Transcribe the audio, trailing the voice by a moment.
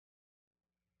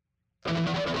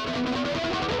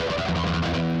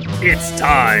It's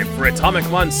time for Atomic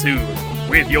Monsoon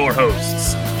with your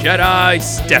hosts, Jedi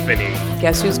Stephanie.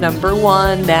 Guess who's number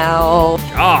one now?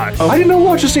 Josh. I didn't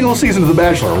watch a single season of The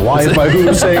Bachelor. Why is my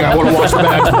who saying I want to watch The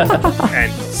Bachelor?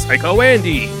 And Psycho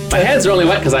Andy. My hands are only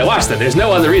wet because I watched them. There's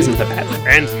no other reason for that.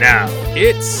 And now,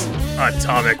 it's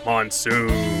Atomic Monsoon.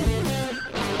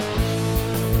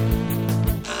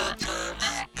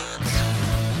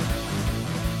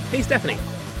 Hey, Stephanie.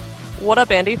 What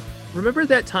up, Andy? Remember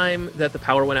that time that the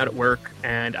power went out at work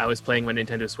and I was playing my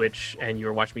Nintendo Switch and you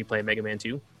were watching me play Mega Man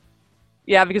 2?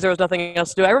 Yeah, because there was nothing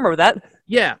else to do. I remember that.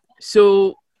 Yeah.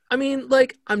 So, I mean,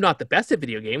 like, I'm not the best at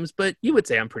video games, but you would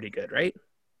say I'm pretty good, right?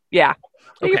 Yeah.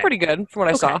 Okay. You're pretty good from what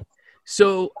I saw.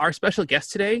 So, our special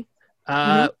guest today,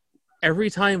 every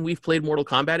time we've played Mortal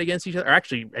Kombat against each other, or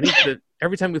actually,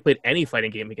 every time we've played any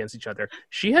fighting game against each other,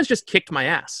 she has just kicked my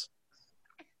ass.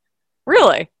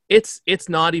 Really? It's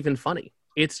not even funny.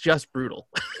 It's just brutal.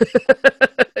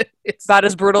 It's about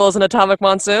as brutal as an Atomic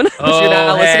Monsoon, which Oh, you're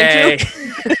now hey.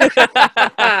 listening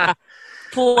to.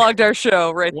 Plugged our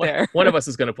show right there. One of us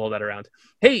is going to pull that around.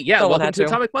 Hey, yeah, Someone welcome had to to.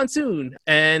 Atomic Monsoon.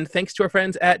 And thanks to our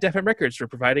friends at Def M Records for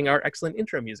providing our excellent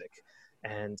intro music.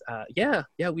 And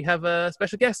we have a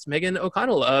special guest, Meghan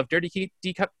O'Connell of Dirty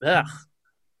Teacup.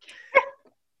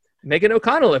 Meghan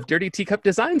O'Connell of Dirty Teacup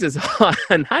Designs is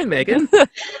on. Hi, Meghan.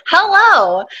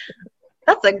 Hello.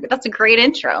 That's a great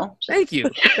intro. Thank you.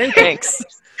 Thanks.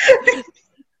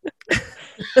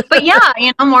 But yeah,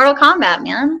 Mortal Kombat,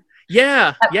 man.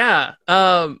 Yeah.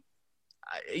 And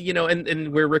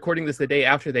we're recording this the day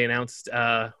after they announced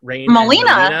Rain and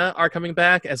Melina are coming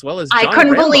back, as well as John I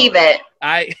couldn't Rambo. believe it.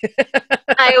 I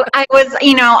was,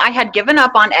 I had given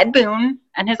up on Ed Boon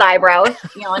and his eyebrows,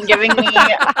 and giving me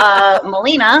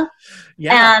Melina.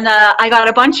 Yeah. And I got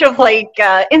a bunch of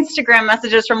Instagram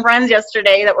messages from friends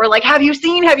yesterday that were like, have you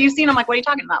seen? I'm like, what are you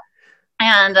talking about?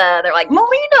 And they're like,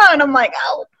 Melina. And I'm like,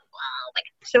 oh, wow.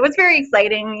 So it was very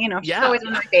exciting. She's always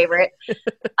been my favorite.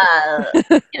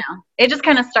 It just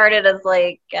kind of started as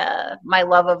my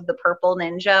love of the purple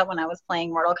ninja when I was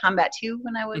playing Mortal Kombat 2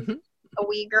 when I was a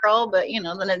wee girl. But,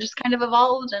 then it just kind of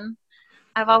evolved and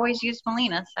I've always used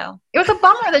Melina. So it was a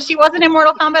bummer that she wasn't in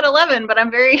Mortal Kombat 11, but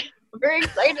I'm very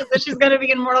excited that she's going to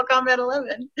be in Mortal Kombat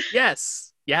 11.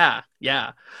 Yes. Yeah.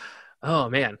 Oh,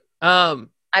 man.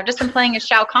 I've just been playing as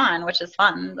Shao Kahn, which is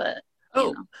fun, but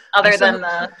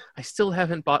I still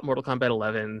haven't bought Mortal Kombat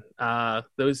 11.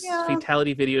 Those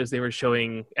fatality videos they were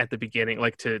showing at the beginning,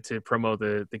 to promo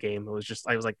the game,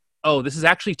 I was like, oh, this is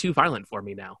actually too violent for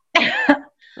me now.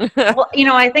 Well,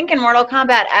 I think in Mortal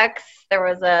Kombat X, there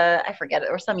was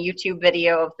some YouTube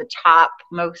video of the top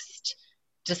most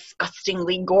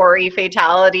disgustingly gory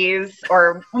fatalities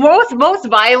or most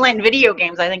violent video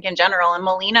games, I think, in general, and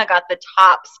Melina got the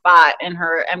top spot in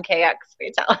her MKX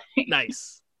fatality.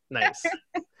 Nice.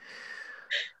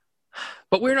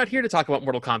 But we're not here to talk about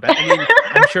Mortal Kombat. I mean,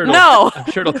 I'm sure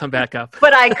it'll come back up.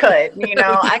 But I could,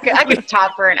 I could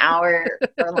talk for an hour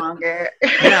or longer.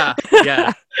 Yeah.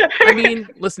 I mean,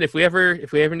 listen, if we ever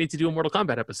need to do a Mortal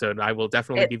Kombat episode, I will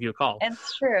definitely give you a call.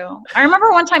 It's true. I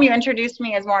remember one time you introduced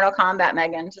me as Mortal Kombat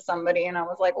Meghan to somebody, and I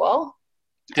was like, well,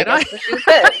 did I?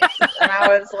 And I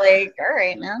was like, all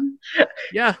right, man.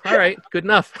 Yeah, all right, good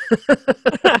enough.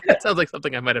 That sounds like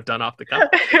something I might have done off the cuff.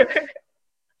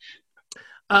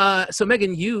 So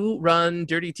Meghan, you run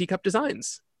Dirty Teacup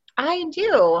Designs. I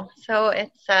do. So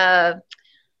it's kind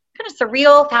of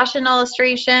surreal fashion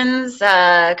illustrations,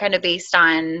 kind of based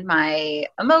on my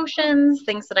emotions,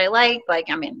 things that I like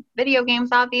video games,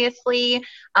 obviously,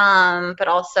 but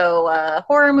also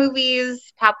horror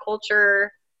movies, pop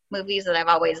culture movies that I've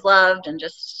always loved, and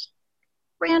just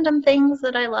random things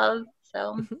that I love.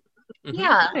 So,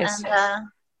 yeah. Nice. And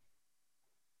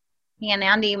me and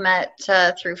Andy met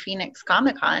through Phoenix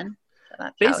Comic Con. So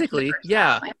that's basically,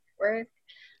 yeah.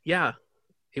 Yeah.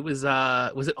 It was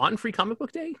it on Free Comic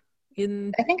Book Day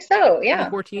I think so. Yeah.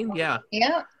 2014. Yeah.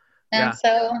 Yeah. And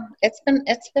so it's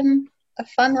been a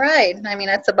fun ride. I mean,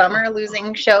 it's a bummer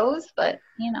losing shows, but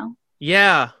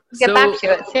Yeah. Get back to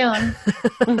it soon.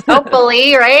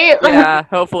 Hopefully, right? Yeah,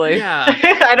 hopefully. Yeah.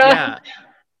 I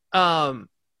don't.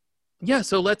 Yeah.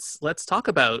 So let's talk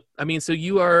about. I mean, so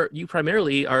you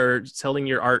primarily are selling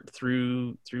your art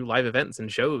through live events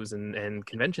and shows and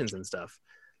conventions and stuff.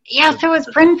 Yeah. So it's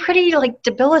been pretty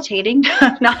debilitating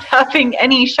not having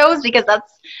any shows, because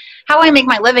that's how I make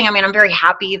my living. I mean, I'm very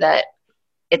happy that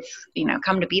it's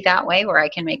come to be that way where I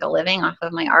can make a living off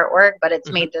of my artwork, but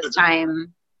it's made this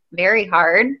time very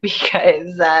hard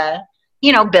because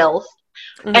bills.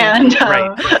 And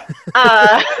right.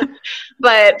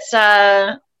 but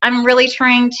I'm really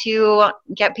trying to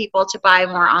get people to buy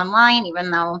more online, even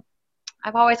though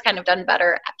I've always kind of done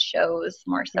better at shows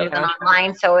more so than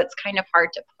online. So it's kind of hard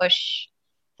to push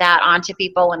that onto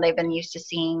people when they've been used to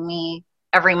seeing me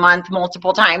every month,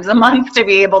 multiple times a month to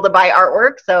be able to buy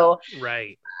artwork. So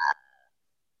Right.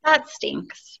 that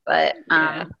stinks. But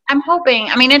I'm hoping,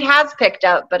 I mean, it has picked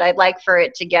up, but I'd like for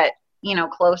it to get,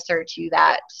 closer to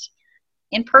that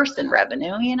in-person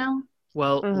revenue,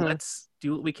 Well, let's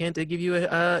do what we can to give you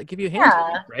a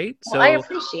hand, right? Well, I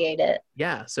appreciate it.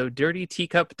 Yeah, so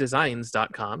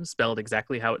dirtyteacupdesigns.com, spelled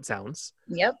exactly how it sounds.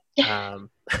 Yep. And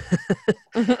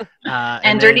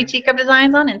Dirty Teacup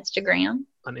Designs on Instagram.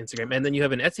 And then you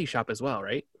have an Etsy shop as well,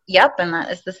 right? Yep, and that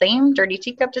is the same, Dirty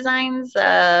Teacup Designs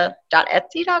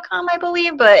 .etsy.com, I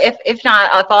believe. But if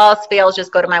not, if all else fails,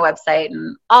 just go to my website,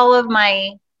 and all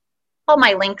my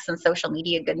links and social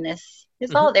media goodness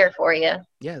is all there for you.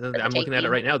 Yeah, I'm looking at it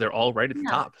right now. They're all right at the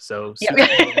top, so super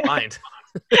easy to find.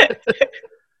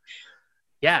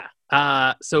 Yeah.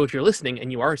 So if you're listening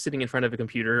and you are sitting in front of a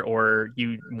computer, or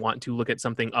you want to look at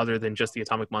something other than just the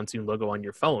Atomic Monsoon logo on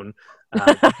your phone, you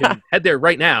can head there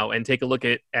right now and take a look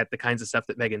at the kinds of stuff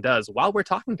that Meghan does while we're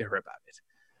talking to her about it.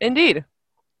 Indeed.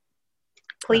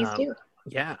 Please do.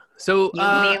 Yeah. So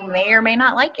you may or may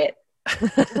not like it.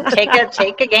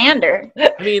 Take a gander.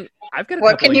 I mean, I've got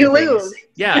what can you lose?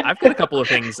 Yeah, I've got a couple of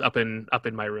things up in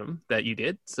my room that you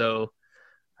did. So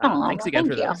thanks again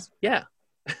for those. Yeah.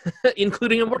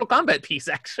 Including a Mortal Kombat piece,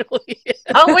 actually.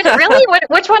 Oh, really?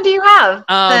 Which one do you have?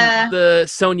 The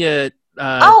Sonya.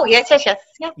 Yes.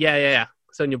 Yeah.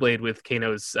 Sonya Blade with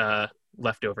Kano's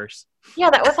leftovers.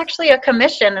 Yeah, that was actually a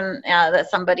commission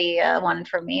that somebody wanted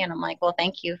from me, and I'm like, well,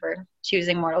 thank you for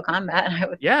choosing Mortal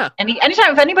Kombat.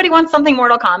 Anytime, if anybody wants something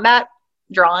Mortal Kombat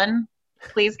drawn,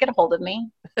 please get a hold of me.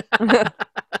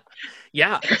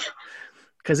 Yeah.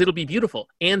 Because it'll be beautiful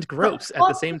and gross at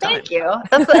the same time. Thank you.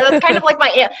 That's kind of like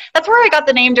that's where I got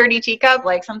the name Dirty Teacup,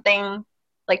 like something,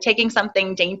 like taking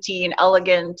something dainty and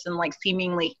elegant and like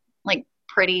seemingly like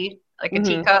pretty, like a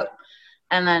teacup,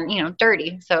 and then,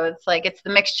 dirty. So it's like, it's the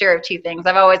mixture of two things.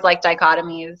 I've always liked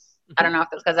dichotomies. I don't know if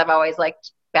it's because I've always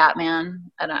liked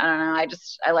Batman. I don't know.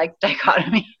 I like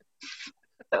dichotomy.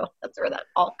 So that's where that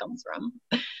all comes from.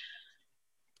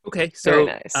 Okay. So,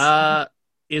 nice.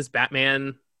 Is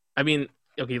Batman, I mean,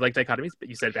 okay, you like dichotomies, but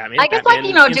you said Batman. I guess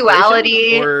Batman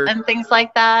duality and things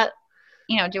like that.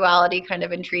 Duality kind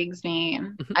of intrigues me,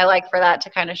 and I like for that to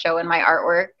kind of show in my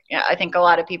artwork. Yeah, I think a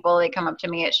lot of people, they come up to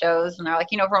me at shows and they're like,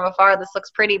 from afar this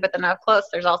looks pretty, but then up close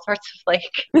there's all sorts of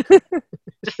like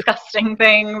disgusting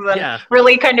things and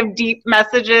really kind of deep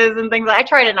messages and things. I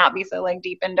try to not be so like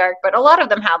deep and dark, but a lot of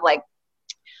them have like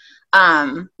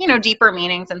deeper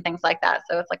meanings and things like that.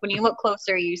 So it's like when you look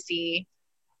closer, you see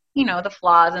the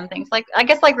flaws and things, like, I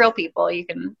guess, like real people, you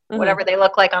can whatever they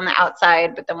look like on the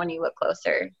outside, but then when you look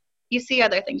closer, you see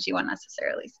other things you won't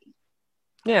necessarily see.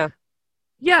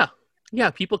 Yeah,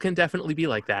 people can definitely be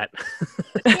like that.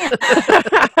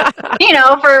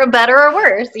 For better or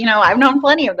worse. I've known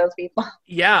plenty of those people.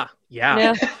 Yeah.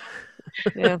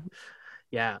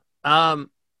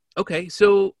 Okay,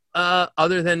 so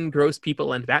other than gross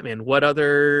people and Batman, what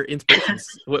other inspirations,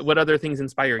 what other things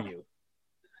inspire you?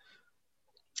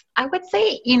 I would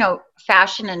say,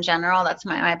 fashion in general. That's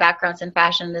my background's in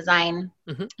fashion design.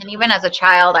 And even as a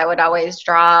child, I would always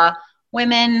draw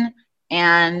women.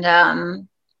 And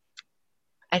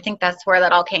I think that's where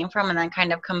that all came from. And then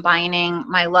kind of combining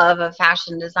my love of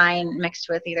fashion design mixed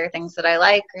with either things that I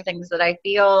like or things that I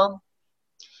feel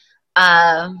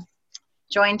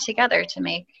joined together to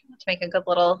make a good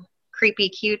little creepy,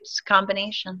 cute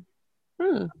combination.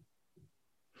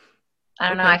 I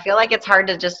don't know. I feel like it's hard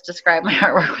to just describe my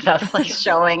artwork without like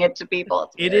showing it to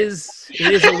people. It is a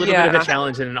little bit of a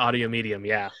challenge in an audio medium.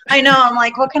 Yeah. I know. I'm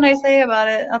like, what can I say about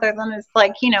it other than it's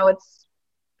like, it's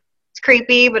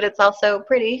creepy, but it's also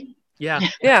pretty. Yeah.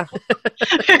 Yeah.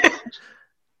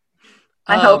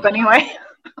 I hope anyway.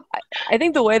 I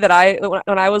think the way that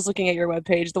when I was looking at your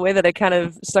webpage, the way that it kind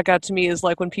of stuck out to me is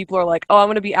like when people are like, oh, I'm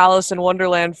going to be Alice in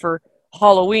Wonderland for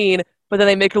Halloween, but then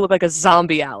they make her look like a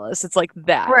zombie Alice. It's like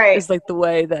that. Right. Is like the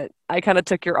way that I kind of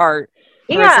took your art.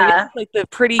 Yeah. Like the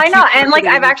pretty. I know. And like,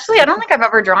 I don't think I've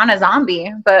ever drawn a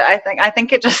zombie, but I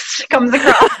think it just comes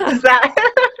across as that.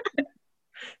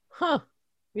 Huh.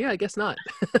 Yeah, I guess not.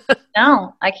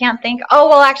 No, I can't think. Oh,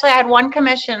 well, actually, I had one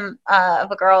commission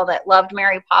of a girl that loved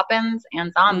Mary Poppins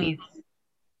and zombies.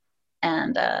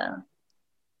 And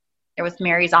it was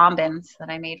Mary Zombins that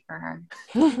I made for her.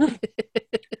 That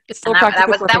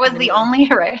was the only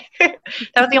that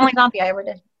was the only zombie I ever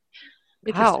did.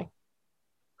 Interesting.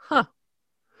 Huh.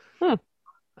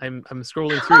 I'm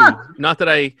scrolling through. Not that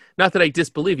I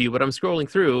disbelieve you, but I'm scrolling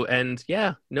through, and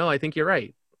yeah, no, I think you're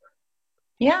right.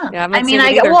 Yeah. Yeah, I'm I not mean,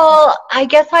 seeing it either. I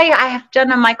guess I have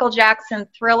done a Michael Jackson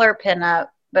Thriller pinup,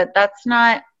 but that's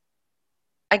not,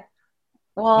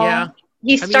 Yeah,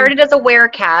 he I mean, started as a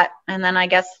werecat, and then I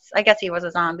guess he was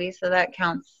a zombie, so that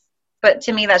counts. But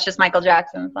to me, that's just Michael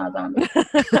Jackson. It's not a zombie.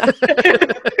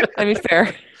 I mean,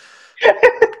 fair.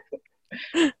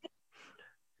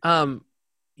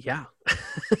 Yeah.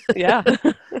 Yeah.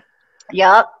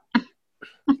 Yep.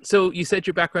 So you said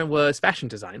your background was fashion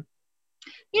design.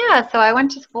 Yeah, so I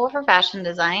went to school for fashion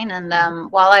design, and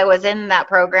while I was in that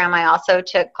program, I also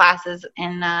took classes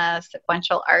in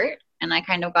sequential art, and I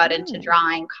kind of got into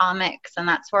drawing comics, and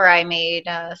that's where I made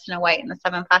Snow White and the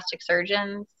Seven Plastic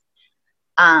Surgeons.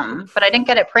 But I didn't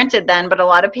get it printed then, but a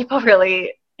lot of people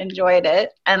really enjoyed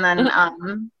it. And then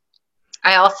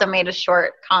I also made a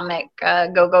short comic,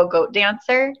 Go Go Goat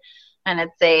Dancer, and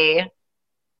it's a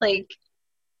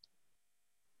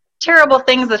terrible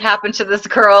things that happen to this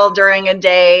girl during a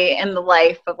day in the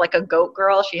life of like a goat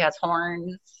girl. She has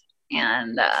horns,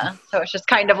 and so it's just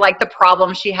kind of like the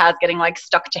problem she has getting like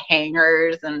stuck to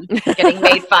hangers and getting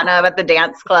made fun of at the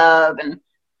dance club and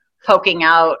poking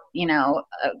out,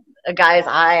 a guy's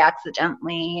eye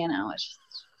accidentally. It's just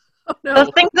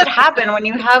those things that happen when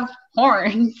you have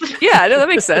horns. Yeah, no, that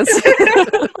makes sense.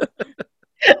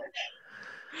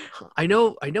 I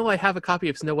know I have a copy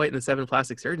of Snow White and the Seven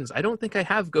Plastic Surgeons. I don't think I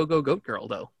have Go Go Goat Girl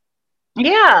though.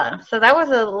 Yeah, so that was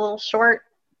a little short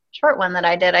one that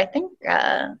I did. I think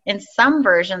in some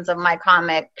versions of my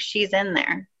comic, she's in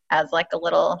there as like a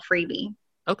little freebie.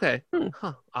 Okay.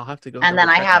 Huh. I'll have to go. And then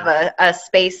I have a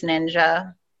Space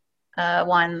Ninja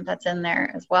one that's in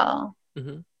there as well.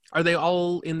 Mm-hmm. Are they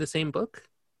all in the same book?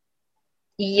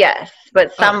 Yes,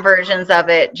 but some versions of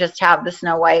it just have the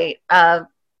Snow White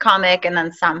comic, and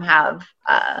then some have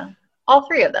all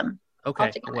three of them.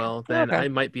 Okay, well then I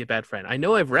might be a bad friend. I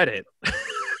know I've read it, but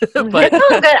it's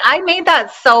all good. I made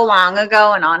that so long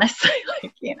ago, and honestly,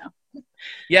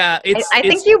 yeah, I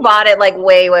think you bought it like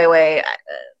way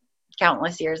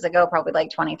countless years ago, probably like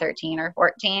 2013 or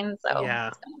 14. So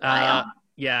yeah,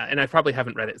 and I probably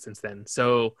haven't read it since then.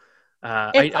 So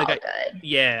it's all good.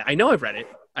 Yeah, I know I've read it.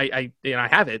 I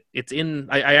have it. It's in.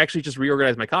 I actually just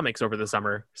reorganized my comics over the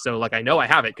summer, so like I know I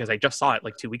have it because I just saw it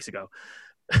like 2 weeks ago.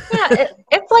 Yeah,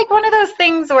 it's like one of those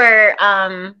things where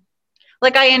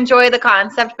like I enjoy the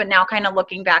concept, but now kind of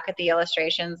looking back at the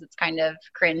illustrations, it's kind of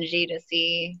cringy to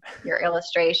see your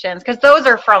illustrations because those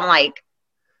are from like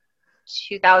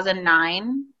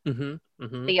 2009.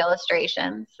 The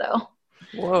illustrations, so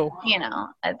whoa,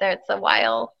 that's a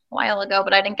while ago,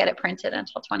 but I didn't get it printed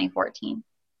until 2014.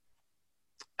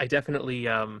 I definitely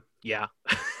I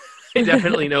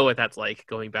definitely know what that's like,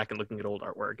 going back and looking at old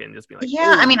artwork and just being like,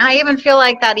 yeah, I mean, I even feel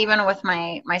like that even with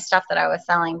my stuff that I was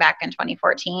selling back in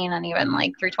 2014 and even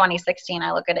like through 2016,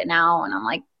 I look at it now and I'm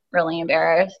like really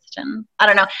embarrassed. And I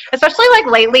don't know, especially like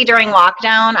lately during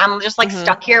lockdown, I'm just like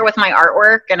stuck here with my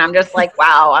artwork and I'm just like,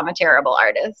 wow, I'm a terrible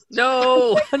artist.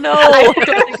 No.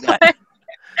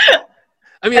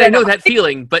 I mean, I know that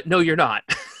feeling, but no, you're not.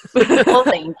 Well,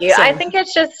 thank you. I think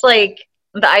it's just like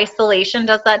the isolation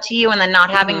does that to you, and then not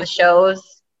having the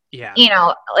shows. Yeah.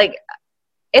 Like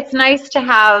it's nice to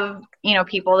have,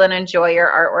 people that enjoy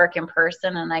your artwork in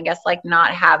person, and I guess like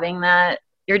not having that,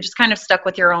 you're just kind of stuck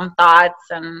with your own thoughts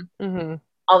and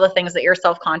all the things that you're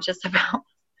self-conscious about.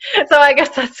 So I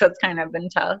guess that's what's kind of been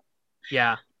tough.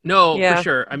 Yeah. No, for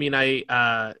sure. I mean,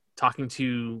 I talking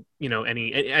to,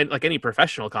 any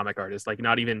professional comic artist, like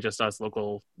not even just us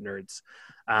local nerds,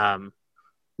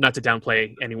 not to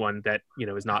downplay anyone that,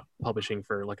 is not publishing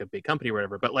for like a big company or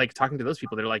whatever, but like talking to those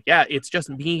people, they're like, yeah, it's just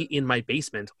me in my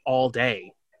basement all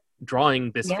day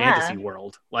drawing this fantasy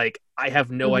world. Like I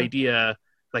have no idea.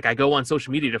 Like I go on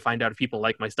social media to find out if people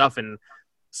like my stuff, and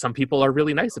some people are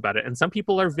really nice about it and some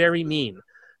people are very mean.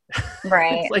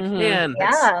 Right. It's like, man,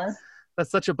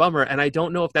 that's such a bummer. And I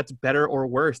don't know if that's better or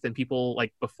worse than people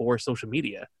like before social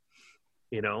media,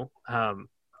 I know,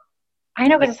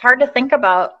 but it's hard to think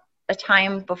about a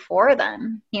time before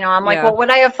then. I'm like, well, would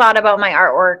I have thought about my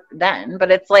artwork then?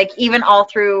 But it's like even all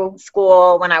through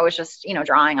school when I was just,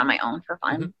 drawing on my own for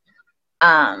fun.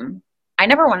 I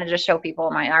never wanted to show people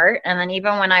my art. And then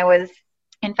even when I was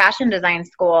in fashion design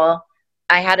school,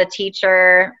 I had a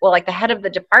teacher, like the head of the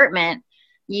department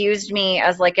used me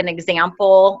as like an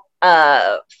example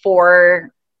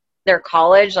for their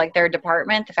college, like their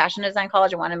department, the fashion design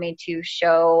college, wanted me to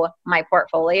show my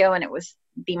portfolio, and it was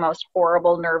the most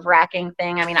horrible, nerve-wracking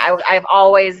thing. I mean, I've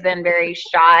always been very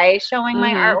shy showing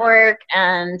my artwork,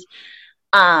 and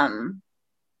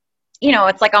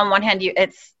it's like on one hand,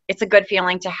 it's a good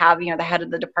feeling to have, the head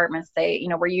of the department say,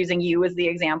 we're using you as the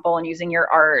example and using your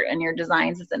art and your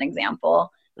designs as an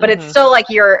example. But it's still like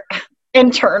your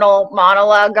internal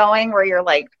monologue going where you're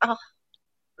like, oh,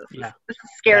 this is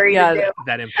scary to do.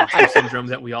 That imposter syndrome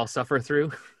that we all suffer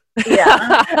through.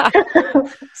 Yeah.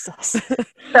 So it's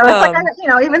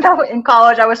like, even though in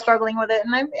college I was struggling with it,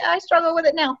 and I struggle with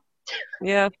it now.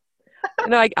 Yeah.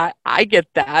 No, I get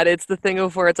that. It's the thing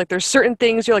of where it's like there's certain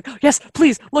things you're like, oh, yes,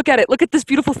 please look at it. Look at this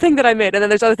beautiful thing that I made. And then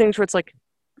there's other things where it's like,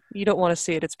 you don't want to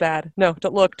see it. It's bad. No,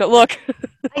 don't look.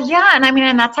 Yeah,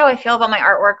 and that's how I feel about my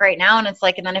artwork right now. And it's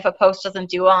like, and then if a post doesn't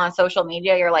do well on social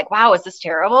media, you're like, wow, is this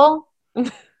terrible?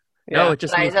 No, it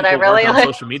just means people weren't on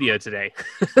social media today.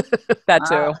 That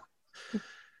too.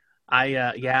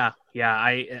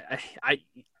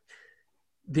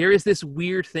 There is this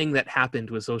weird thing that happened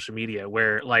with social media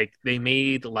where like they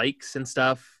made likes and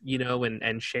stuff,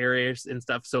 and shares and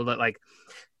stuff, so that like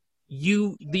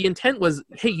the intent was,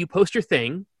 hey, you post your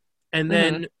thing, and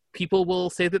then people will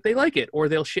say that they like it, or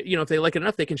they'll if they like it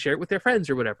enough, they can share it with their friends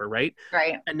or whatever, right?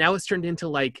 Right. And now it's turned into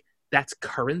like that's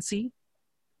currency.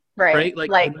 Right. Like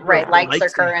likes are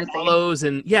currency. Follows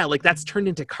and like that's turned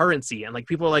into currency, and like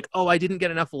people are like, oh, I didn't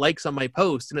get enough likes on my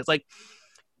post, and it's like,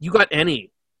 you got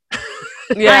any.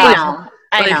 Yeah,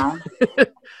 I know.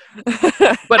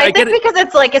 But I think because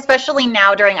it's like, especially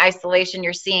now during isolation,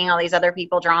 you're seeing all these other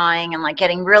people drawing and like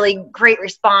getting really great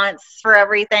response for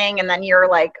everything, and then you're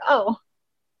like, oh,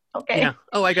 okay. Yeah.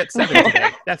 Oh, I got 7 today.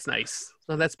 That's nice.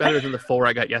 So that's better than the 4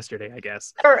 I got yesterday, I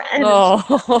guess.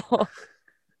 Oh.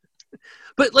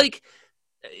 But like,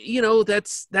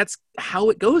 that's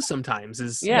how it goes sometimes.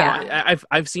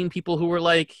 I've seen people who were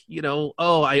like,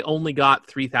 oh, I only got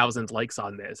 3,000 likes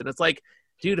on this, and it's like,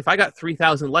 dude, if I got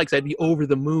 3,000 likes, I'd be over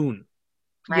the moon.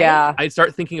 Right? Yeah, I'd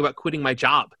start thinking about quitting my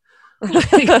job.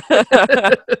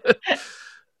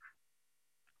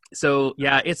 So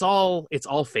yeah, it's all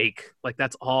fake. Like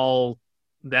that's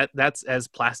that's as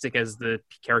plastic as the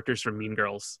characters from Mean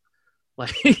Girls.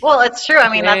 Like, well, it's true.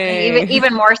 I mean, that's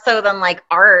even more so than like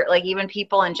art. Like even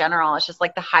people in general, it's just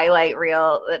like the highlight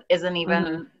reel that isn't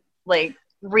even like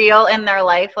real in their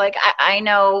life. Like I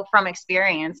know from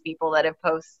experience people that have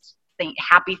posted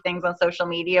happy things on social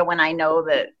media when I know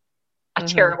that a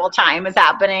terrible time is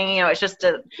happening. It's just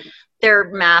their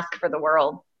mask for the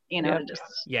world. Just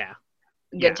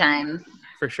good times.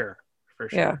 For sure.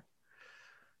 Yeah.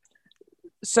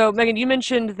 So, Megan, you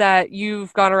mentioned that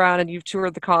you've gone around and you've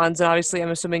toured the cons, and obviously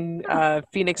I'm assuming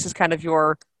Phoenix is kind of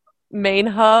your main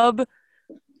hub.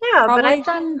 Yeah, probably. But I've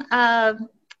done,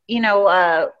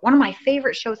 one of my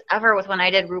favorite shows ever was when I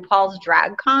did RuPaul's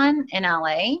Drag Con in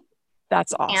LA.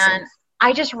 That's awesome. And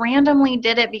I just randomly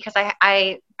did it because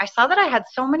I saw that I had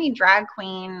so many drag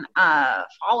queen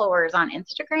followers on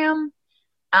Instagram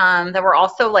that were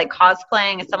also like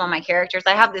cosplaying as some of my characters.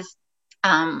 I have this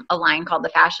a line called the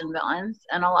Fashion Villains,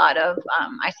 and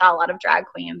I saw a lot of drag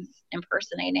queens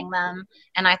impersonating them,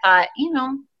 and I thought,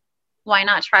 why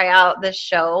not try out this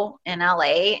show in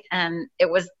LA? And it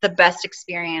was the best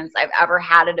experience I've ever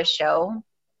had at a show.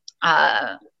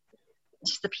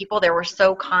 Just the people there were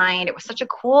so kind. It was such a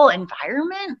cool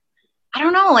environment. I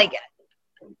don't know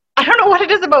what it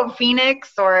is about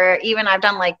Phoenix, or even I've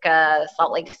done like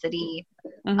Salt Lake City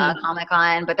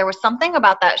Comic-Con, but there was something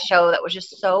about that show that was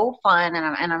just so fun,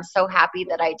 and I'm so happy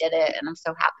that I did it, and I'm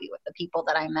so happy with the people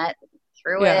that I met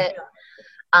through it.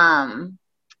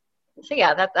 So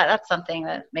yeah, that's something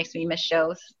that makes me miss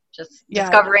shows. Just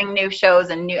discovering new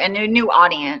shows and new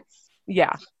audience.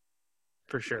 Yeah.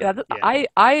 For sure. Yeah,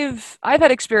 I've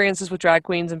had experiences with drag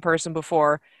queens in person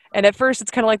before, and at first it's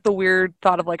kind of like the weird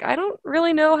thought of like, I don't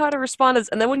really know how to respond,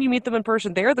 and then when you meet them in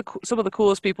person, they're some of the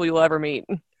coolest people you'll ever meet.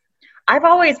 I've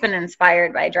always been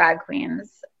inspired by drag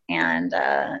queens and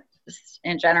just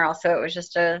in general, so it was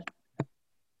just just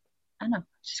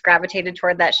gravitated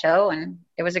toward that show, and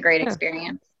it was a great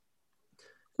experience.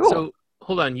 Cool. So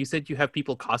hold on, you said you have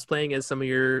people cosplaying as some of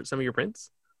your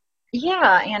prints?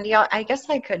 Yeah, and I guess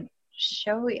I could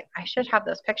show you. I should have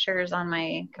those pictures on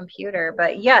my computer,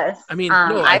 but yes, I mean,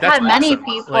 I've had many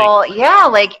people.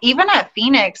 Like even at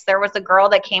Phoenix, there was a girl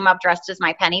that came up dressed as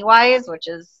my Pennywise, which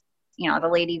is the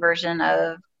lady version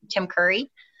of Tim Curry.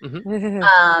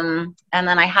 And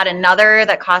then I had another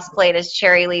that cosplayed as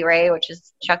Cherry Lee Ray, which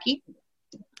is Chucky.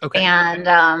 Okay. And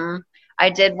I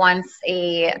did once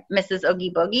a Mrs.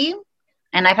 Oogie Boogie.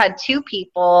 And I've had 2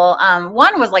 people.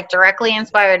 One was like directly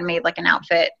inspired and made like an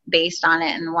outfit based on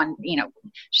it. And one,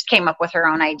 just came up with her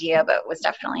own idea, but was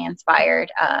definitely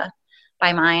inspired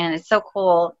by mine. And it's so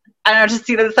cool I don't know, just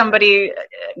see that somebody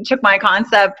took my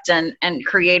concept and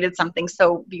created something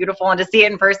so beautiful, and to see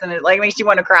it in person, it like makes you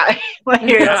want to cry. Like,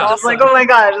 it's Yeah. just like, oh my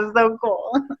gosh, it's so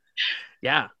cool.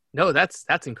 Yeah. No, that's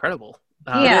incredible.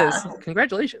 Yeah. It is.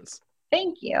 Congratulations.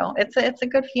 Thank you. It's a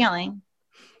good feeling.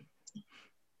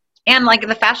 And like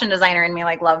the fashion designer in me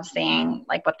like loves seeing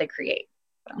like what they create.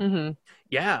 Mm-hmm.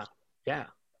 Yeah. Yeah.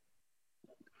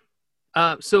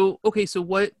 So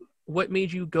what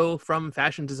made you go from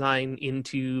fashion design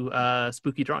into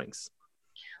spooky drawings?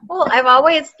 Well, I've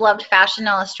always loved fashion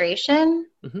illustration,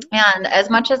 and as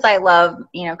much as I love,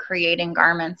 creating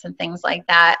garments and things like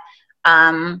that,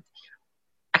 I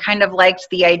kind of liked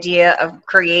the idea of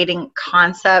creating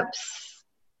concepts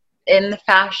in the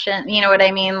fashion. You know what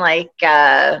I mean? Like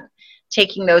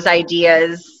taking those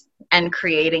ideas and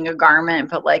creating a garment,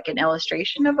 but like an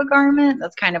illustration of a garment.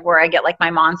 That's kind of where I get like my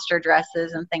monster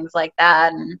dresses and things like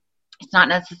that. And it's not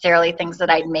necessarily things that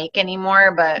I'd make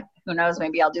anymore, but who knows,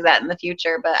 maybe I'll do that in the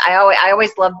future. But I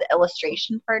always loved the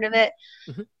illustration part of it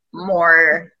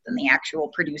more than the actual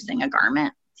producing a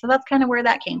garment. So that's kind of where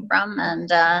that came from.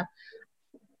 And I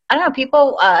don't know,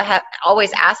 people have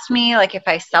always asked me like if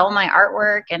I sell my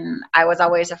artwork, and I was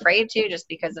always afraid to, just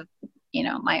because of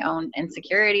my own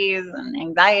insecurities and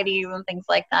anxieties and things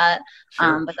like that.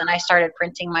 Sure. But then I started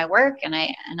printing my work, and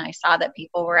I saw that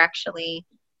people were actually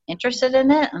interested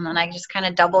in it, and then I just kind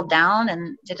of doubled down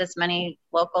and did as many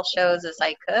local shows as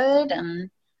I could, and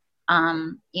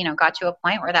got to a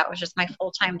point where that was just my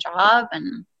full-time job,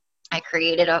 and I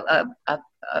created a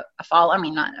follow.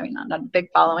 Not a big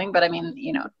following, but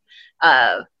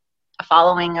a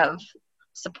following of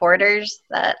supporters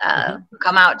that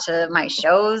come out to my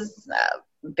shows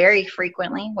very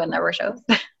frequently when there were shows.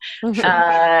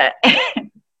 Yeah,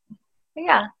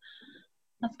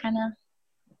 that's kind of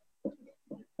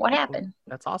what happened.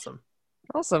 That's awesome.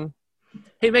 Awesome.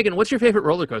 Hey, Megan, what's your favorite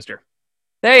roller coaster?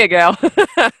 There you go.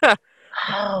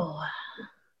 Oh.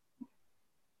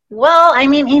 Well,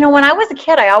 when I was a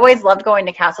kid, I always loved going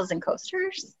to Castles and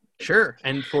Coasters. Sure.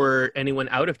 And for anyone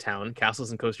out of town, Castles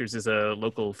and Coasters is a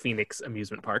local Phoenix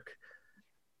amusement park.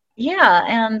 Yeah,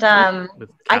 and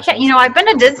With I can't. castles I've been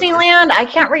to and roller coasters. Disneyland. I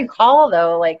can't recall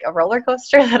though, like a roller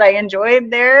coaster that I enjoyed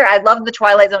there. I love the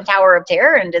Twilight Zone Tower of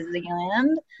Terror in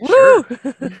Disneyland. Woo!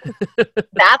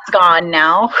 That's gone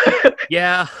now.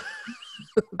 Yeah.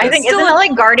 I think isn't it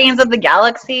like Guardians of the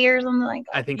Galaxy or something like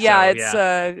that? I think Yeah,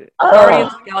 so. it's Oh.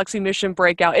 Guardians of the Galaxy Mission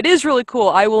Breakout. It is really cool.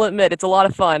 I will admit, it's a lot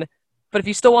of fun. But if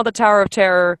you still want the Tower of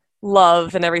Terror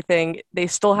love and everything, they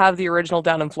still have the original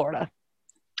down in Florida.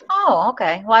 Oh,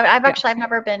 okay. Well, I've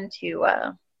never been to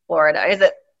Florida. Is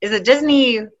it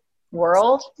Disney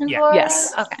World in Florida?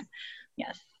 Yes. Okay.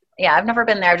 Yes. Yeah, I've never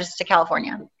been there, just to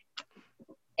California.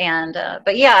 And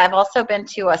but yeah, I've also been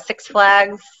to Six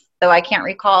Flags, though I can't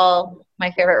recall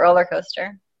my favorite roller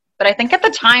coaster. But I think at the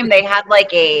time they had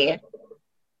like a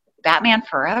Batman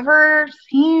Forever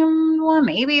themed one,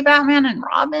 maybe Batman and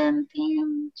Robin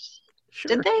themed.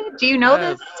 Sure. Did they? Do you know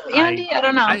this, Andy? I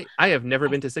don't know. I have never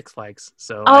been to Six Flags,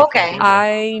 so. Oh, I okay. can't answer.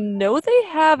 I know they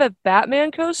have a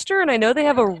Batman coaster, and I know they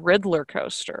have a Riddler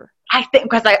coaster. I think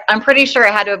because I'm pretty sure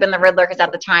it had to have been the Riddler, because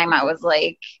at the time I was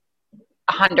like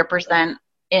 100%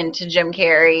 into Jim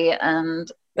Carrey,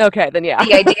 and Okay, then yeah.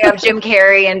 the idea of Jim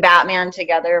Carrey and Batman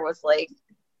together was like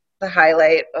the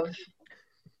highlight of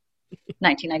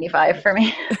 1995 for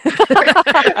me.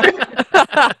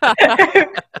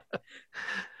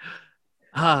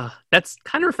 That's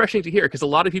kind of refreshing to hear, because a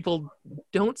lot of people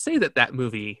don't say that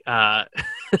movie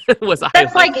was a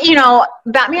That's highlight. like,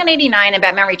 Batman 89 and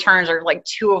Batman Returns are like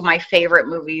two of my favorite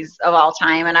movies of all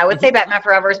time. And I would say Batman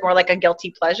Forever is more like a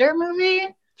guilty pleasure movie.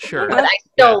 Sure. But I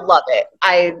still love it.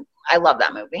 I love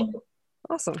that movie.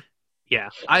 Awesome. Yeah.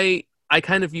 I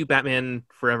kind of view Batman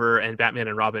Forever and Batman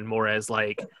and Robin more as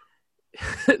like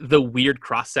the weird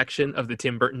cross-section of the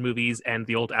Tim Burton movies and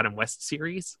the old Adam West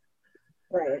series.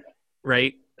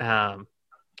 Right?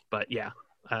 But yeah.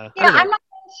 Yeah, I'm not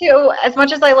into, as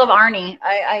much as I love Arnie,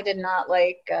 I did not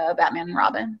like Batman and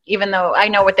Robin, even though I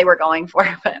know what they were going for,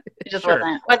 but it just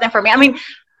wasn't for me.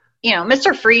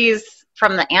 Mr. Freeze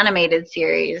from the animated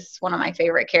series, one of my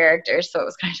favorite characters, so it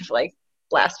was kind of like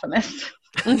blasphemous.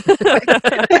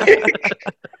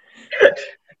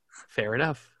 Fair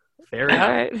enough. All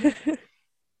right.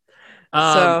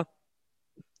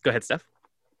 Go ahead, Steph.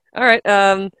 All right.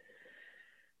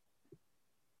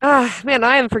 Man,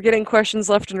 I am forgetting questions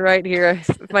left and right here.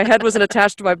 If my head wasn't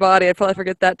attached to my body, I'd probably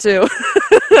forget that too.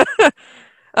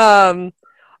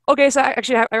 Okay, so I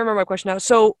remember my question now.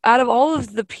 So out of all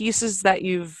of the pieces that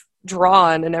you've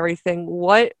drawn and everything,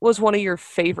 what was one of your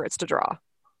favorites to draw?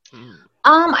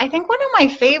 I think one of my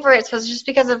favorites was just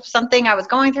because of something I was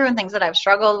going through and things that I've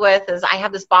struggled with is I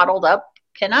have this bottled up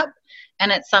pinup,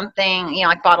 and it's something,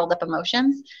 like bottled up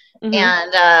emotions. Mhm.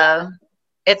 And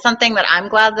it's something that I'm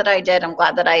glad that I did. I'm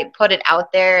glad that I put it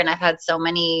out there, and I've had so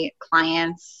many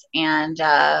clients and,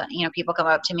 people come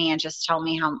up to me and just tell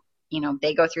me how,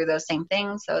 they go through those same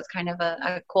things. So it's kind of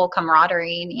a cool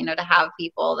camaraderie, to have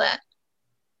people that,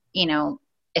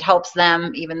 it helps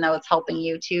them, even though it's helping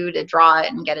you too, to draw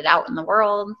it and get it out in the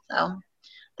world. So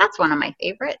that's one of my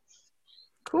favorites.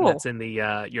 Cool. That's in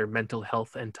the your mental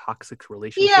health and toxic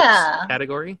relationships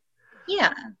category.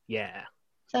 Yeah. Yeah.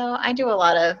 So I do a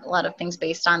lot of things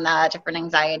based on that, different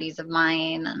anxieties of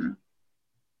mine and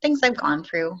things I've gone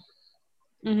through.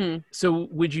 Mm-hmm. So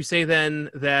would you say then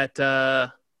that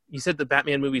you said the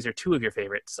Batman movies are two of your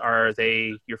favorites? Are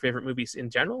they your favorite movies in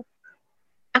general?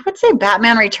 I would say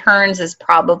Batman Returns is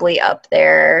probably up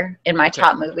there in my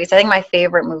top movies. I think my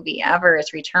favorite movie ever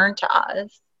is Return to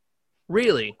Oz.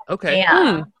 Really? Okay.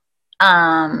 Yeah.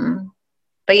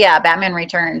 But yeah, Batman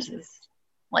Returns is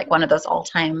like one of those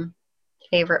all-time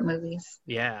favorite movies.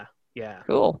 Yeah. Yeah.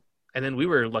 Cool. And then we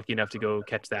were lucky enough to go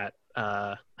catch that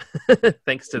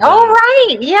thanks to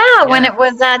right. Yeah, when it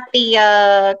was at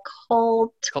the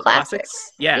Cult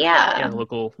Classics. Yeah, the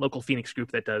local Phoenix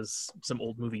group that does some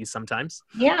old movies sometimes.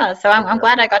 Yeah, so I'm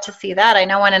glad I got to see that. I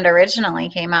know when it originally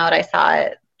came out, I saw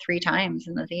it 3 times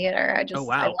in the theater. I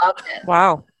loved it.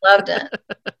 Wow. Loved it.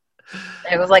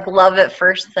 It was like love at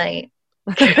first sight.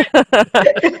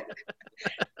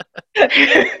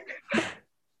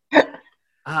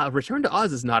 Return to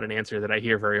Oz is not an answer that I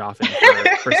hear very often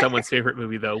for someone's favorite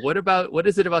movie, though. What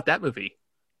is it about that movie?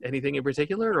 Anything in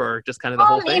particular, or just kind of the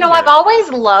whole thing? I've always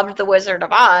loved The Wizard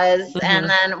of Oz, Mm-hmm. and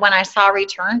then when I saw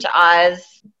Return to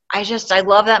Oz, I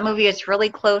love that movie. It's really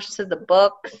close to the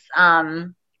books.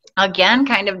 Again,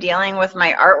 kind of dealing with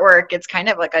my artwork. It's kind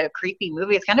of like a creepy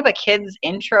movie. It's kind of a kid's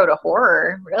intro to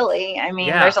horror, really. I mean,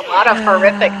 there's a lot of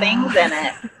horrific things in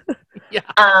it. Yeah.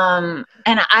 And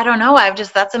I don't know.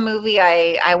 That's a movie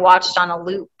I watched on a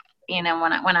loop. When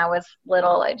I was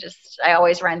little, I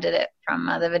always rented it from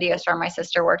the video store. My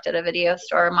sister worked at a video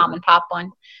store, a mom and pop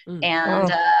one,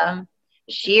 and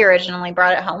she originally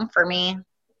brought it home for me.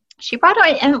 She brought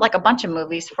in like a bunch of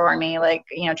movies for me, like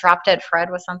Drop Dead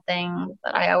Fred was something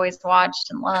that I always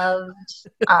watched and loved.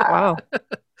 Wow.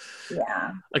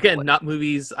 Yeah. Again, not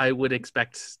movies I would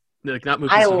expect. Like not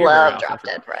movies. I you hear love very Drop often.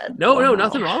 Dead Fred. No,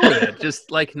 nothing wrong with it. Just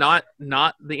like not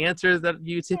the answer that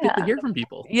you typically hear from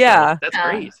people. Yeah. So that's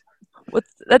great.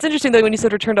 That's interesting though when you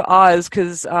said Return to Oz,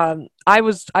 because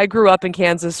I grew up in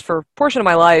Kansas for a portion of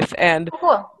my life, and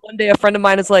one day a friend of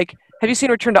mine is like, "Have you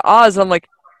seen Return to Oz?" And I'm like,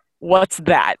 "What's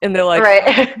that?" And they're like, right.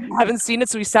 "I haven't seen it."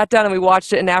 So we sat down and we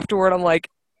watched it, and afterward I'm like,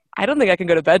 "I don't think I can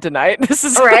go to bed tonight. This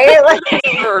is right."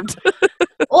 disturbed.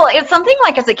 Well, it's something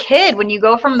like as a kid, when you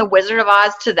go from The Wizard of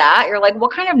Oz to that, you're like,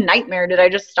 what kind of nightmare did I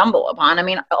just stumble upon? I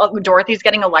mean, Dorothy's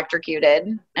getting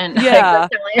electrocuted. And yeah.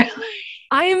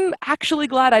 I'm actually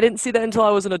glad I didn't see that until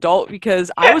I was an adult,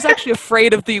 because I was actually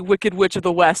afraid of the Wicked Witch of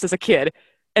the West as a kid.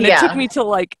 And it took me to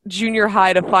like junior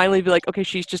high to finally be like, okay,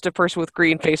 she's just a person with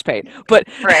green face paint. But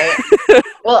right.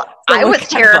 Well, I was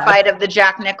terrified of the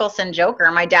Jack Nicholson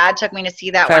Joker. My dad took me to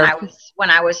see that when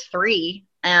I was 3.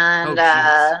 And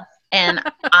and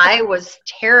I was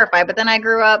terrified, but then I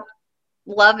grew up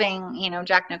loving,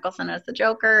 Jack Nicholson as the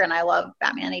Joker, and I love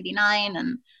Batman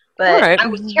 '89, but I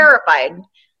was terrified.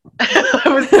 I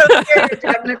was so scared of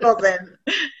Jack Nicholson.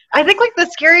 I think like the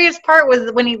scariest part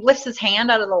was when he lifts his hand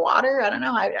out of the water. I don't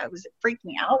know. It freaked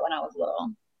me out when I was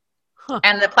little.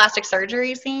 And the plastic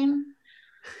surgery scene.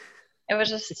 It was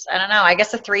just, I don't know. I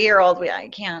guess a 3-year-old, I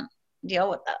can't deal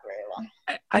with that very well.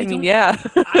 I mean,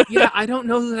 I don't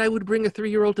know that I would bring a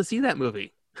 3-year-old to see that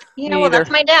movie. Well, that's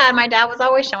my dad. My dad was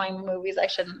always showing me movies I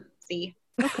shouldn't see.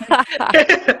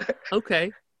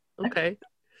 Okay.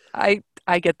 I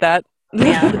get that.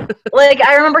 Yeah. Like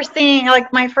I remember seeing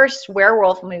like my first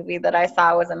werewolf movie that I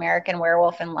saw was American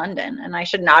Werewolf in London, and I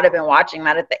should not have been watching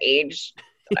that at the age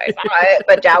that I saw it.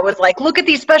 But Dad was like, "Look at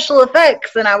these special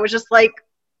effects," and I was just like,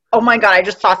 "Oh my god! I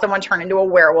just saw someone turn into a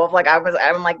werewolf." Like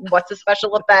I'm like, "What's a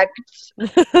special effect?"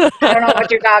 I don't know what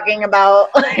you're talking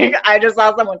about. Like I just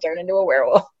saw someone turn into a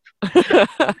werewolf.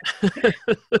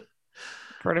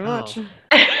 Pretty much.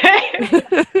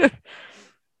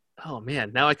 Oh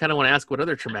man, now I kind of want to ask what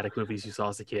other traumatic movies you saw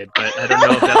as a kid, but I don't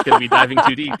know if that's going to be diving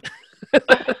too deep.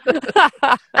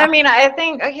 I mean, I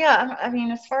think,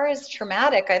 as far as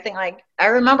traumatic, I think like I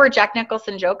remember Jack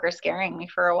Nicholson Joker scaring me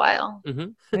for a while.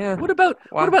 Mm-hmm. Yeah. What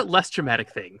about less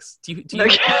traumatic things? Do you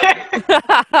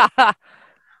I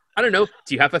don't know.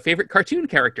 Do you have a favorite cartoon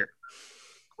character?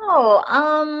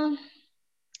 Oh,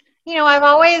 I've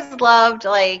always loved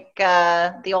like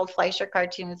the old Fleischer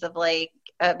cartoons of like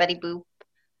Betty Boop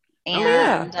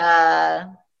and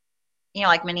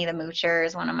like Minnie the Moocher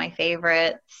is one of my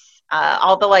favorites.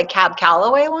 All the like Cab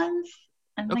Calloway ones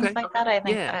and things like that. I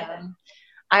think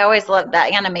I always loved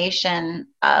that animation.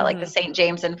 Like the St.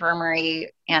 James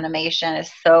Infirmary animation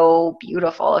is so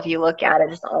beautiful. If you look at it,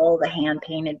 just all the hand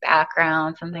painted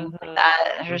backgrounds and things like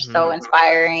that. They're so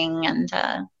inspiring. And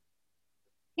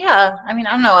yeah, I mean,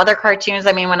 I don't know, other cartoons.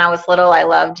 I mean, when I was little, I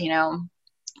loved,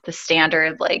 the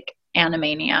standard like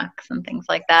Animaniacs and things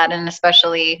like that. And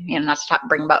especially, not to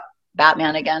bring about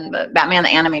Batman again, but Batman the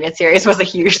Animated Series was a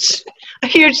huge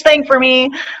thing for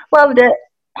me. Loved it.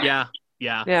 Yeah.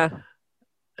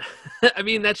 I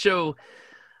mean, that show,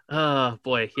 oh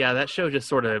boy, yeah, that show just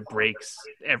sort of breaks.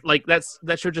 Like that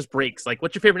show just breaks. Like,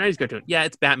 what's your favorite 90s cartoon? Yeah,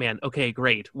 it's Batman. Okay,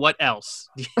 great. What else?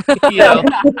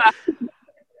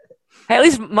 Hey, at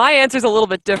least my answer's a little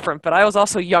bit different, but I was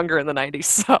also younger in the 90s,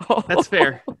 so. That's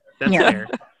fair. That's fair.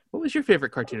 What was your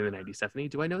favorite cartoon of the 90s, Stephanie?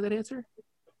 Do I know that answer?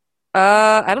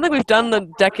 I don't think we've done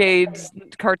the decades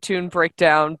cartoon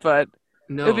breakdown, but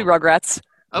no. It would be Rugrats.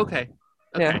 Okay.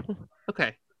 Okay.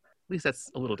 At least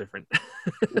that's a little different.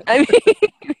 I mean,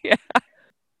 yeah.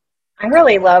 I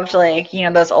really loved like,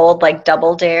 those old like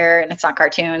Double Dare, and it's not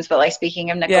cartoons, but like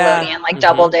speaking of Nickelodeon, like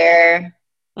Double Dare,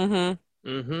 things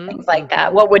like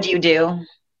that. What would you do?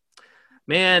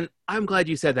 Man, I'm glad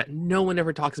you said that. No one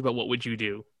ever talks about What Would You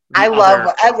Do. I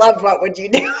love What Would You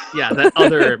Do? Yeah, that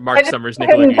other Mark Summers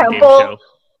Nickelodeon game show.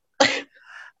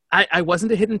 I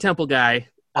wasn't a Hidden Temple guy.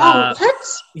 What?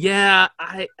 Yeah,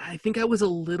 I think I was a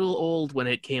little old when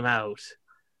it came out.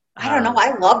 I don't know.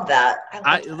 I love that.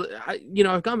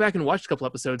 I've gone back and watched a couple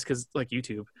episodes because like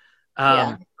YouTube,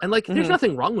 and like there's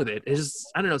nothing wrong with it. It's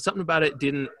just, I don't know, something about it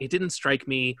didn't strike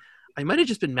me. I might have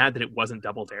just been mad that it wasn't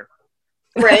Double Dare.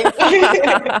 Right.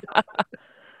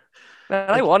 Man,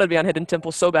 I wanted to be on Hidden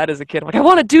Temple so bad as a kid. I'm like, I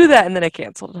want to do that, and then I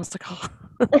canceled. And I was like, oh.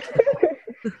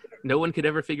 No one could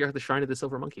ever figure out the Shrine of the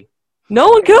Silver Monkey. No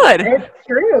one could. It's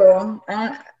true.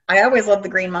 I always loved the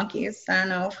Green Monkeys. I don't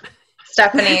know,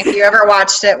 Stephanie, if you ever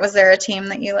watched it, was there a team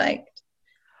that you liked?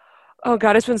 Oh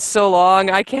God, it's been so long.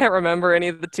 I can't remember any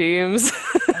of the teams.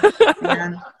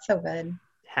 Man, so good.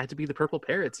 Had to be the Purple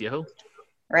Parrots, yo.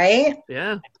 Right?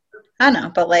 Yeah. I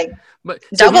know, but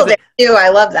Double Dare too. I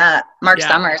love that. Mark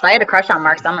Summers. I had a crush on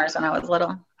Mark Summers when I was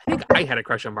little. I think I had a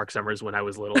crush on Mark Summers when I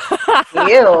was little.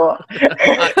 You.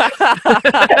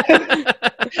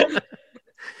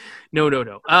 No.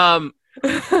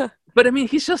 But I mean,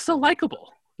 he's just so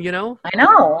likable, I know.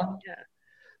 Yeah.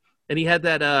 And he had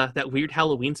that weird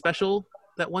Halloween special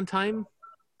that one time.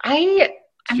 I'm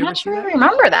not sure I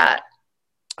remember that.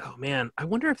 Oh man, I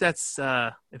wonder if that's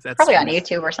probably on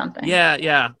YouTube or something.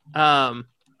 Yeah.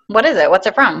 What is it? What's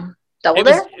it from? Double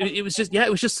Dare? It was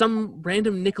just some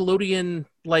random Nickelodeon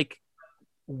like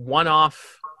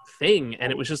one-off thing,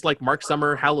 and it was just like Mark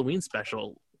Summer Halloween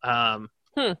special. And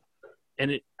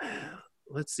it,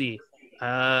 let's see.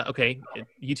 Okay,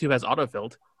 YouTube has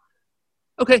autofilled.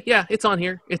 Okay, yeah, it's on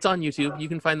here. It's on YouTube. You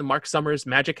can find the Mark Summers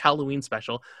Magic Halloween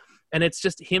special, and it's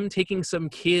just him taking some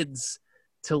kids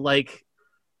to like.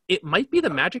 It might be the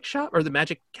Magic Shop or the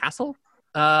Magic Castle.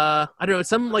 I don't know. It's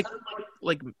some like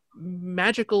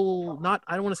magical, not,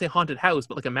 I don't want to say haunted house,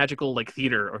 but like a magical like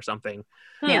theater or something.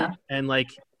 Yeah. And like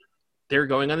they're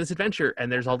going on this adventure, and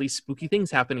there's all these spooky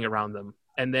things happening around them,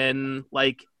 and then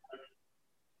like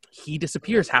he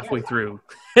disappears halfway through,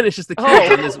 and it's just the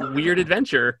kids on this weird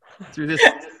adventure through this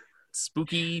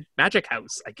spooky magic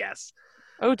house, I guess.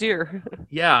 Oh dear.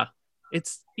 Yeah.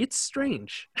 It's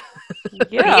strange.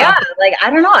 Yeah, like I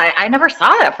don't know. I never saw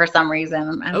that for some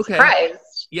reason. I'm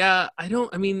surprised. Yeah, I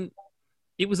mean,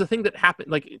 it was a thing that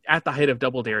happened like at the height of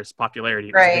Double Dare's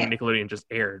popularity. Right. Nickelodeon just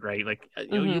aired, right? Like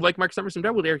you like Mark Summers from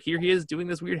Double Dare. Here he is doing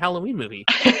this weird Halloween movie.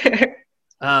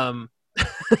 Do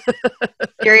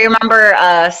you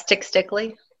remember Stick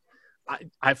Stickly?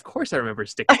 Of course I remember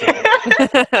Stick Stickly.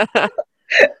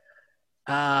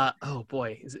 Oh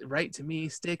boy, is it right to me?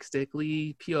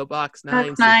 Stickly, P.O. Box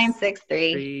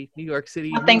 963, New York City.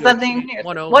 Something.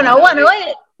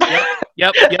 10108.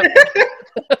 Yep.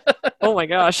 Oh my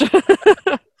gosh. So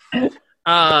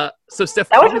Steph,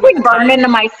 that was like burned into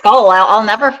my skull. I'll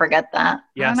never forget that.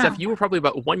 Yeah, Steph, you were probably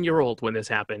about 1 year old when this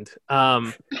happened.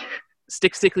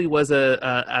 Stick Stickly was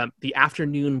the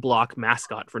afternoon block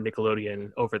mascot for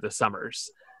Nickelodeon over the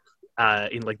summers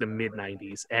in like the mid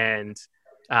 90s, and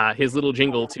his little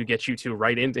jingle to get you to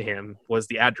write into him was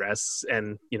the address,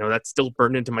 and that's still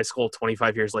burned into my skull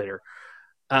 25 years later.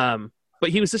 But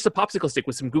he was just a popsicle stick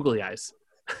with some googly eyes.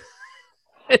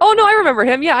 Oh no, I remember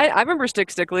him. Yeah, I remember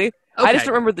Stickly. I just Okay.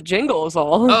 don't remember the jingle is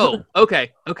all. Oh,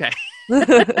 okay.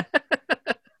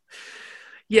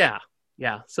 Yeah.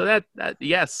 So that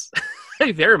yes,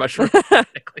 I very much remember.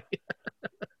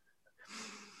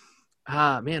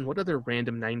 Man, what other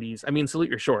random 90s? I mean, Salute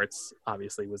Your Shorts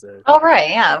obviously was a Oh, right.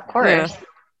 Yeah, of course.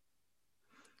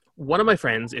 one of my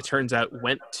friends, it turns out,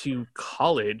 went to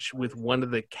college with one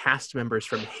of the cast members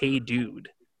from Hey Dude,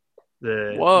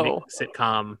 the Whoa.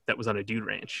 sitcom that was on a dude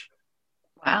ranch.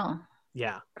 Wow.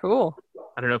 Yeah. Cool.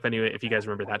 I don't know if you guys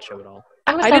remember that show at all.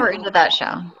 I was never into that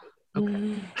show.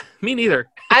 Okay. Me neither.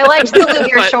 I liked Salute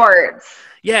Your Shorts.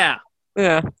 Yeah.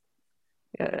 Yeah.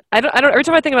 Yeah. I don't. Every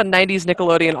time I think about '90s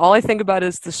Nickelodeon, all I think about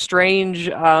is the strange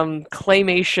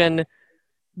claymation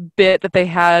bit that they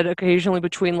had occasionally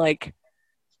between like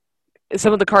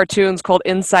some of the cartoons called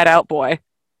Inside Out Boy.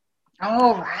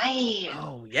 Oh, right.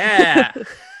 Oh, yeah.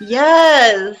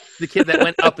 Yes. The kid that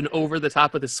went up and over the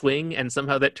top of the swing and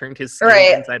somehow that turned his skin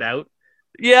Right. inside out.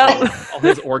 Yeah. All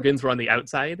his organs were on the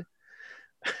outside.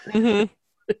 hmm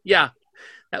Yeah.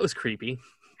 That was creepy.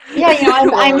 Yeah,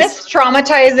 I miss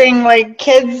traumatizing like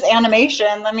kids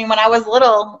animation. I mean, when I was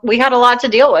little, we had a lot to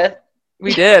deal with.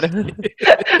 We did.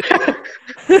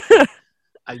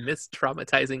 I miss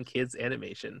traumatizing kids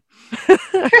animation.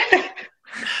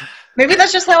 Maybe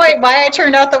that's just why I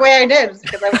turned out the way I did,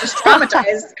 because I was just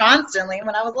traumatized constantly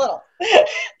when I was little.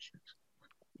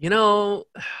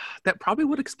 That probably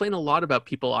would explain a lot about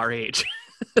people our age.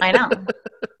 I know.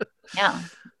 Yeah.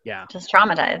 Yeah. Just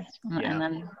traumatized. Yeah. And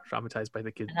then Traumatized by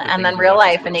the kids. and then real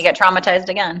life, and you get traumatized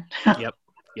again. Yep.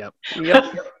 Yep.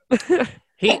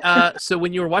 Hey, so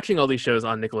when you were watching all these shows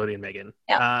on Nickelodeon, Megan,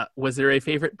 Yeah. Was there a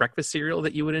favorite breakfast cereal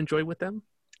that you would enjoy with them?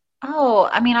 Oh,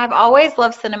 I mean, I've always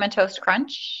loved Cinnamon Toast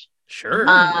Crunch. Sure.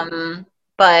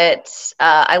 But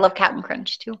I love Captain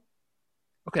Crunch too.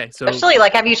 Okay, so Especially,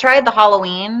 like, have you tried the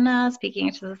Halloween,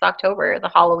 speaking to this October, the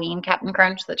Halloween Captain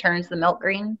Crunch that turns the milk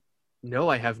green? no,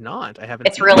 I have not. I haven't.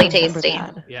 It's seen really it. tasty.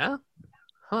 Yeah.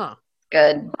 Huh.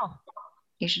 Good. Oh.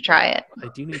 You should try it. I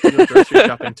do need to go grocery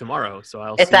shopping tomorrow, so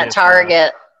I'll. It's see at if,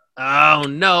 Target. Oh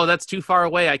no, that's too far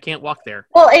away. I can't walk there.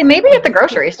 Well, it may be at the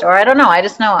grocery store. I don't know. I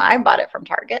just know I bought it from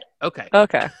Target. Okay.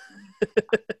 Okay.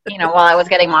 While I was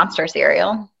getting Monster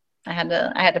cereal, I had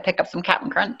to pick up some Captain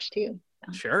Crunch too.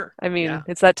 Sure. I mean, Yeah.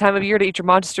 it's that time of year to eat your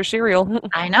Monster cereal.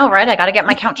 I know, right? I got to get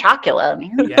my Count Chocula.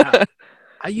 Man. Yeah.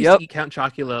 I used Yep. to eat Count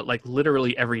Chocula like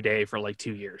literally every day for like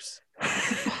 2 years.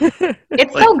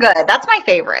 It's Like- so good. That's my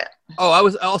favorite. Oh, I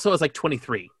was like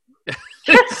 23.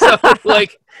 So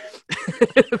like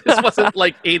this wasn't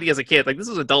like Andy as a kid. Like this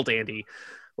was adult Andy.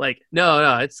 Like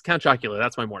no, it's Count Chocula.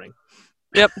 That's my morning.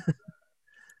 Yep.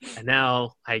 And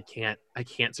now I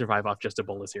can't survive off just a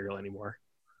bowl of cereal anymore.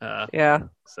 Yeah.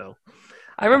 So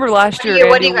I remember last year.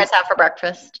 What do you Andy- guys have for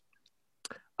breakfast?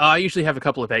 I usually have a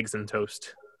couple of eggs and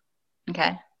toast.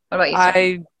 Okay. What about you?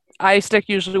 Steph? I stick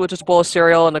usually with just a bowl of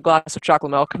cereal and a glass of chocolate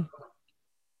milk.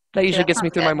 That usually that gets me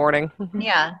sounds through my good. morning.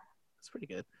 Yeah. It's pretty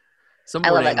good. Some I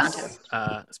love egg mornings, on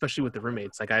toast. especially with the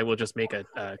roommates, like I will just make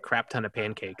a crap ton of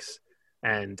pancakes,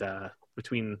 and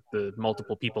between the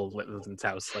multiple people that live in this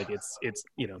house, like it's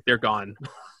they're gone,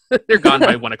 they're gone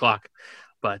by 1:00.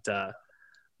 But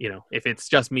if it's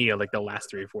just me, like they'll last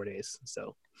 3 or 4 days.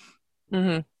 So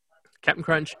Mm-hmm. Captain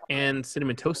Crunch and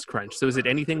Cinnamon Toast Crunch. So is it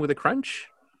anything with a crunch?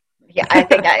 Yeah, I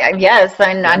think yes,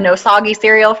 and no soggy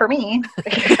cereal for me.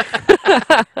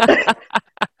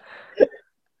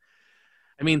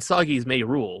 I mean, soggies may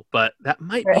rule, but that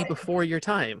might be before your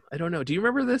time. I don't know. Do you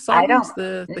remember the I don't.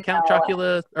 soggies, the Count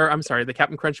Chocula, or I'm sorry, the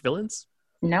Captain Crunch villains?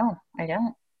 No, I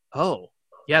don't. Oh,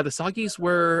 yeah, the soggies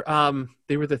were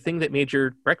they were the thing that made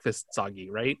your breakfast soggy,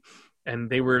 right? And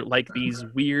they were like these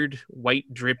weird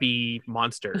white drippy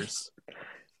monsters.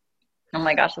 Oh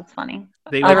my gosh, that's funny.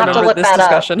 They I would have to remember look this that up.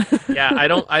 discussion. yeah,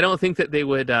 I don't think that they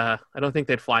would I don't think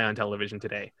they'd fly on television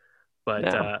today. But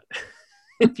No.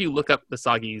 if you look up the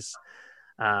soggies,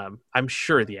 I'm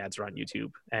sure the ads are on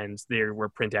YouTube, and there were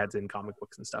print ads in comic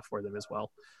books and stuff for them as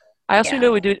well. I also Yeah.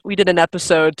 know we did an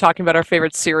episode talking about our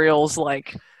favorite cereals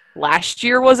like last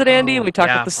year, was it, Andy? And we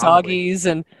talked about the probably. soggies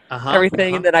and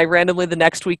everything, and then I randomly the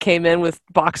next week came in with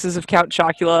boxes of Count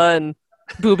Chocula and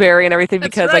Boo Berry and everything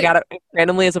That's because I right. got it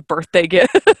randomly as a birthday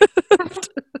gift.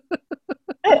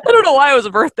 I don't know why it was a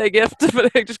birthday gift, but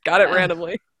I just got it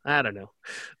randomly. I don't know.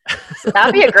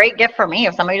 That'd be a great gift for me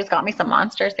if somebody just got me some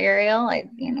Monster cereal. I'd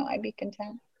be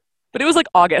content. But it was like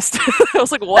August. I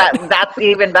was like, what? That's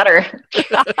even better.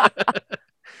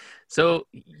 So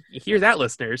you hear that,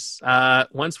 listeners?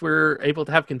 Once we're able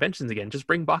to have conventions again, just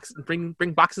bring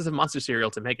boxes of Monster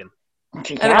cereal to Megan.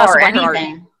 Yeah, also or buy her art.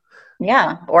 anything.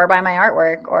 Yeah, or buy my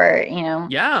artwork, or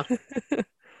Yeah,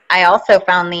 I also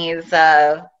found these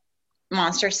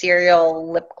Monster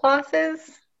cereal lip glosses.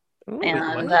 Ooh.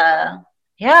 And what?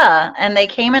 yeah, and they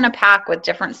came in a pack with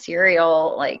different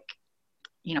cereal, like,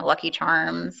 Lucky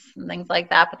Charms and things like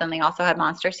that. But then they also had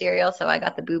Monster cereal, so I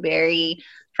got the Boo Berry,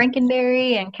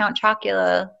 Frankenberry, and Count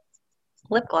Chocula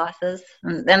lip glosses,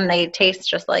 and then they taste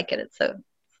just like it. It's a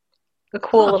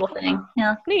cool Huh. little thing.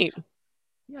 Yeah. Neat.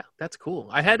 Yeah, that's cool.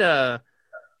 I had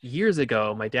years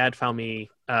ago, my dad found me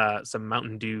some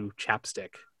Mountain Dew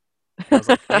chapstick. I was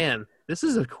like, man, this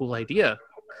is a cool idea.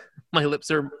 My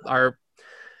lips are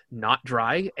not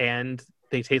dry and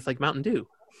they taste like Mountain Dew.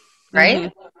 Right?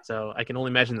 Mhm. So I can only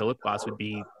imagine the lip gloss would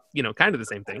be, kind of the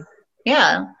same thing.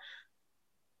 Yeah.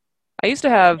 I used to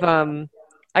have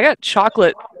I got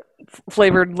chocolate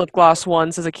flavored lip gloss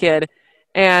once as a kid,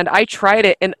 and I tried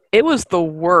it, and it was the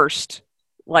worst,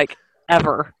 like,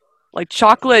 ever. Like,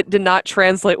 chocolate did not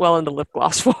translate well into lip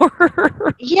gloss for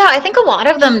her. Yeah, I think a lot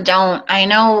of them don't. I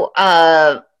know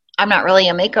I'm not really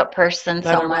a makeup person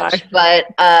so Neither am much, I.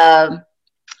 but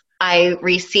I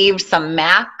received some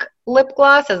MAC lip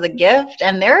gloss as a gift,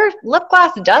 and their lip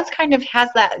gloss does kind of has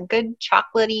that good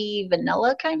chocolatey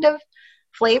vanilla kind of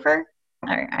flavor.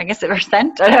 Or I guess or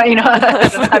scent. I don't know,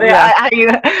 Yeah. how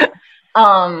you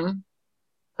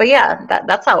but yeah,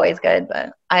 that's always good.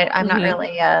 But I'm not Mhm.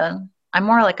 really I'm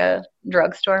more like a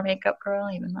drugstore makeup girl,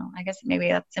 even though I guess maybe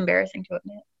that's embarrassing to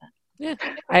admit. Yeah.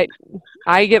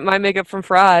 I get my makeup from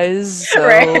Fry's, so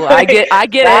Right? I get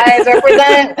Guys, it.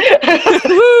 represent.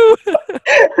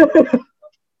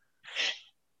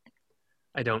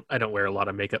 I don't wear a lot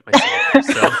of makeup myself.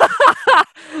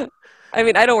 So I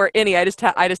mean, I don't wear any. I just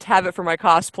have it for my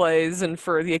cosplays and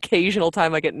for the occasional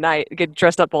time I get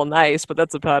dressed up all nice, but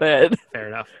that's about it. fair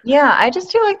enough. Yeah, I just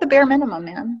do like the bare minimum,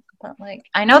 man. But like,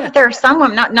 I know Yeah. that there are some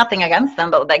women, nothing against them,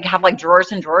 but like have like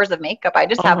drawers and drawers of makeup. I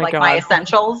just Oh have my like my God.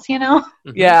 essentials. Mhm.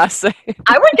 Yeah, same.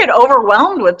 I would get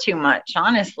overwhelmed with too much,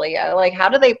 honestly. Like, how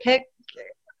do they pick,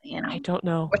 I don't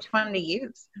know. which one to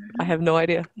use? I have no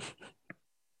idea.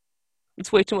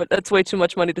 It's way too much. That's way too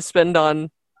much money to spend on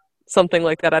something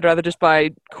like that. I'd rather just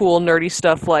buy cool, nerdy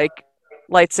stuff like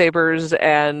lightsabers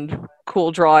and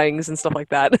cool drawings and stuff like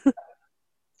that.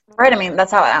 Right. I mean,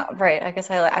 that's how. Right. I guess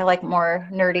I like more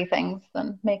nerdy things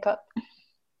than makeup.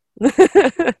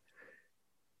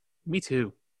 Me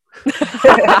too.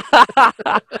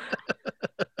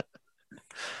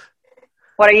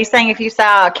 What are you saying? If you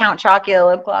saw Count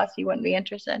Chocula lip gloss, you wouldn't be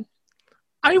interested?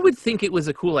 I would think it was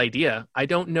a cool idea. I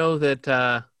don't know that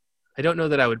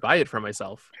I would buy it for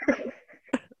myself.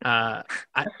 I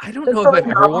don't know if I've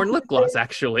ever worn lip gloss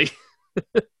actually.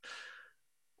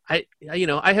 I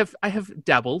have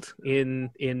dabbled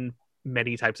in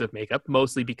many types of makeup,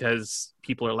 mostly because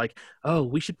people are like, "Oh,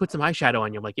 we should put some eyeshadow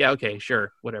on you." I'm like, "Yeah, okay,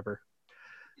 sure, whatever."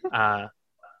 I'm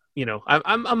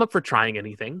up for trying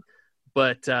anything,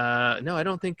 but no, I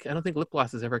don't think lip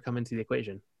gloss has ever come into the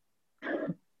equation.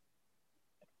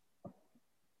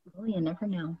 Well, you never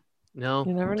know. No,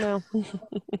 You never know.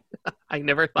 I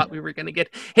never thought we were gonna get.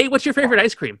 Hey, what's your favorite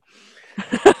ice cream?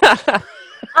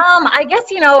 I guess,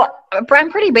 I'm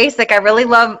pretty basic. I really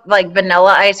love like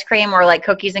vanilla ice cream or like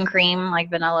cookies and cream, like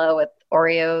vanilla with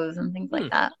Oreos and things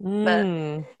like that. But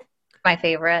Mm. my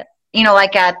favorite,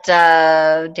 like at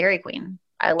Dairy Queen.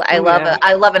 I Oh, love yeah.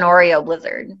 I love an Oreo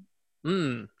blizzard.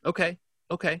 Okay.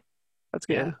 That's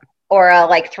good. Yeah. Or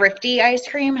like Thrifty ice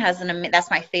cream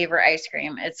that's my favorite ice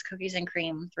cream. It's cookies and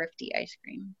cream Thrifty ice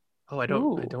cream. Oh, I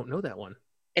Ooh. don't know that one.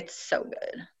 It's so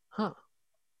good. Huh.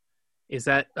 Is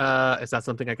that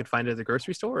something I could find at the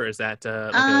grocery store, or is that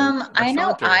like I know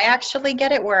restaurant, or? I actually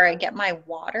get it where I get my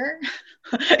water.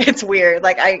 It's weird.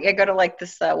 Like I go to like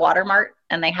this Water Mart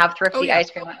and they have Thrifty yeah. ice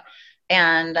cream,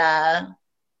 and yeah,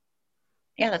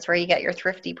 that's where you get your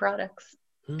Thrifty products.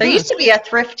 There used to be a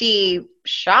Thrifty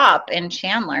shop in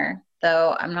Chandler,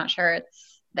 though I'm not sure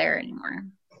it's there anymore.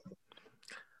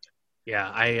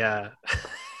 Yeah,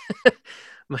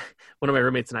 one of my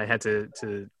roommates and I had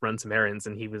to run some errands,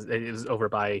 and it was over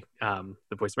by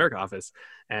the Voice America office,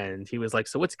 and he was like,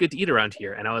 "So what's good to eat around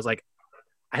here?" And I was like,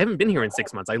 "I haven't been here in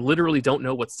 6 months. I literally don't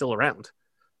know what's still around."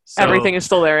 So, Everything is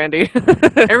still there, Andy.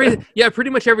 pretty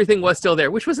much everything was still there,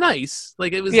 which was nice.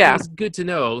 Like it was good to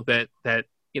know that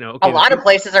A lot of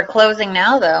places are closing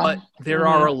now, though. but there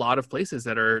are a lot of places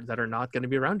that are not going to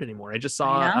be around anymore. I just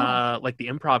saw like the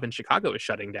Improv in Chicago is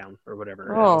shutting down or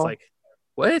whatever. And I was like,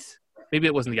 what? Maybe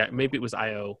it wasn't maybe it was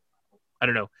IO. I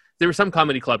don't know. There was some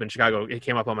comedy club in Chicago. It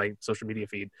came up on my social media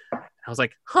feed. I was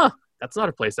like, huh, that's not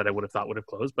a place that I would have thought would have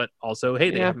closed. But also, hey,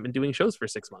 they haven't been doing shows for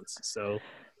 6 months. So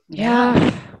yeah.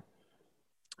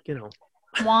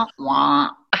 Wah, wah.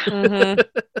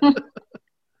 Mm-hmm.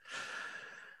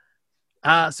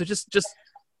 So just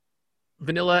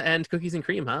vanilla and cookies and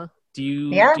cream, huh? Do you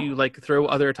Yeah. like throw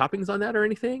other toppings on that or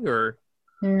anything, or?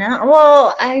 No,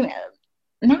 well, I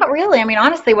not really. I mean,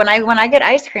 honestly, when I get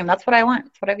ice cream, that's what I want.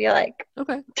 That's what I feel like.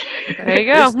 Okay. There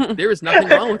you go. There is nothing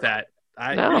wrong with that.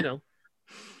 No.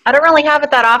 I don't really have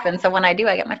it that often, so when I do,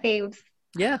 I get my faves.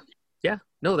 Yeah.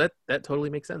 No, that totally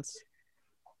makes sense.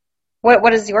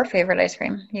 What is your favorite ice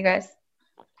cream, you guys?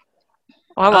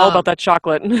 I'm all about that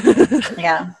chocolate.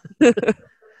 Yeah.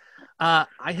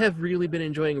 I have really been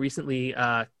enjoying recently.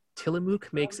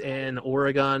 Tillamook makes an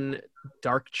Oregon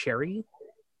dark cherry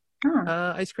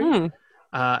ice cream,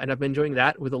 and I've been enjoying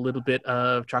that with a little bit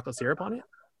of chocolate syrup on it.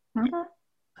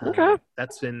 Okay.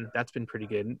 That's been pretty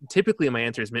good. Typically, my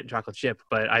answer is mint chocolate chip,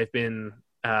 but I've been,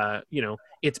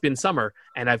 it's been summer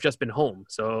and I've just been home,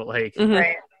 so like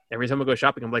Right. every time I go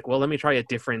shopping, I'm like, well, let me try a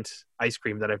different ice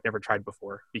cream that I've never tried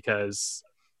before, because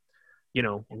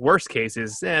worst case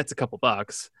is it's a couple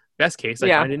bucks. Best case, I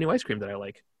find a new ice cream that I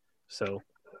like. So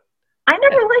I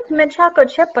never liked mint chocolate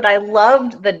chip, but I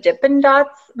loved the Dippin'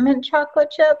 Dots mint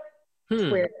chocolate chip. It's a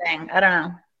weird thing. I don't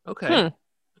know. Okay.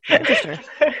 Interesting.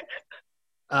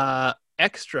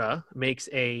 Extra makes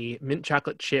a mint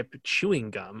chocolate chip chewing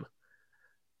gum,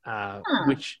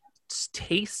 which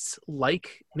tastes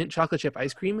like mint chocolate chip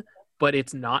ice cream, but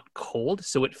it's not cold,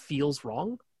 so it feels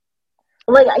wrong.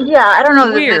 Like, yeah, I don't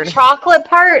know. Weird. The chocolate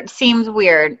part seems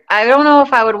weird. I don't know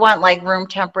if I would want like room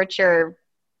temperature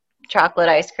chocolate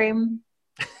ice cream.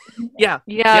 Yeah.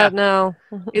 No.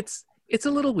 It's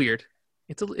a little weird.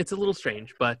 It's a little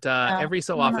strange, but every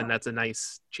so often that's a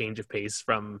nice change of pace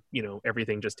from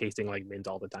everything just tasting like mint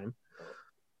all the time.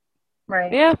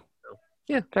 Right. Yeah. So,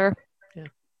 yeah. Fair. Yeah.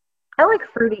 I like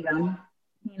fruity gum.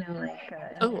 Like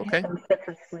okay. some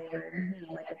citrus flavor.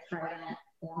 Like a trident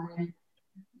orange.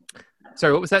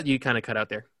 Sorry, what was that? You kind of cut out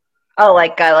there. Oh,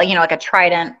 like a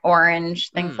trident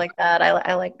orange, things like that.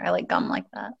 I like gum like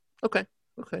that. Okay.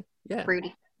 Yeah.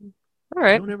 Fruity. All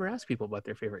right. I don't ever ask people about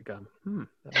their favorite gum.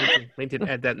 Might need to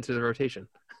add that into the rotation.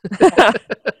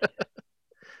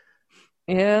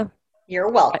 Yeah. You're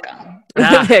welcome.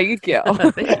 There you go.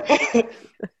 Thank you.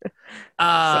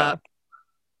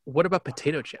 What about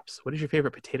potato chips? What is your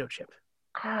favorite potato chip?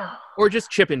 Or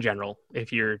just chip in general,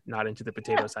 if you're not into the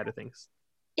potato side of things.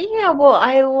 Yeah, well,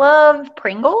 I love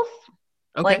Pringles.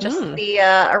 Okay. Like just the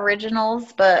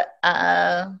originals, but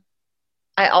I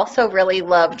also really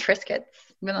love Triscuits,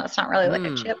 even though it's not really like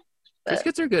a chip.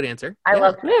 Triscuits are a good answer. I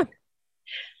love them. Yeah.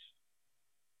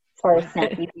 Sort of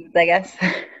snacky foods, I guess.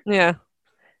 Yeah.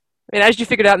 I mean, as you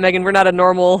figured out, Megan, we're not a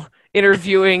normal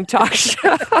interviewing talk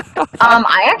show.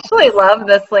 I actually love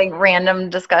this like random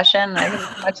discussion. I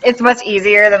think it's much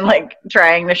easier than like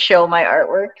trying to show my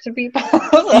artwork to people.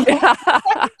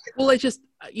 Yeah. Well, I just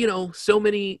so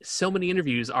many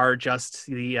interviews are just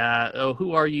the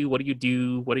who are you? What do you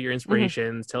do? What are your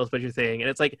inspirations? Tell us about your thing. And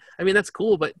it's like, I mean, that's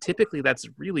cool, but typically that's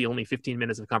really only 15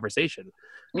 minutes of conversation.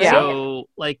 Yeah. So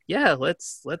like,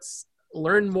 let's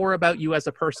learn more about you as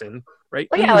a person, right?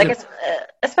 Well, yeah, like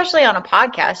especially on a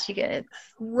podcast, it's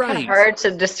kind of hard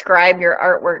to describe your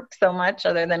artwork so much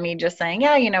other than me just saying,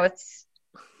 yeah, it's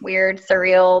weird,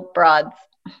 surreal, broads.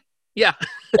 Yeah.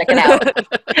 Check it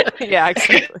out. Yeah,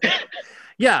 exactly.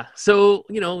 Yeah. So,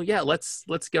 let's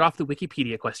get off the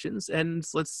Wikipedia questions and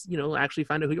let's, actually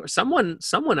find out who you are.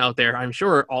 Someone out there, I'm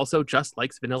sure, also just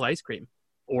likes vanilla ice cream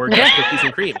or just cookies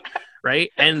and cream,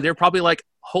 right? And they're probably like,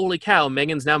 holy cow,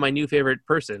 Megan's now my new favorite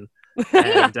person.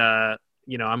 And,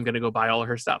 I'm going to go buy all of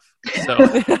her stuff. So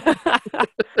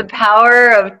the power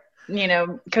of,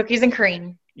 cookies and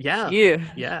cream. Yeah.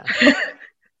 Yeah.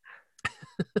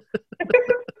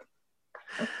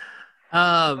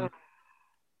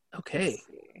 Okay.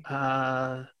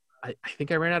 I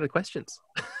think I ran out of questions.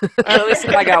 At least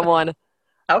I got one.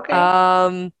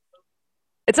 Okay.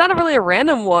 It's not really a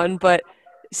random one, but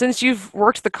since you've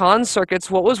worked the con circuits,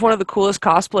 what was one of the coolest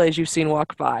cosplays you've seen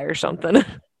walk by or something?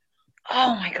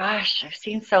 Oh my gosh, I've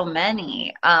seen so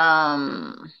many. I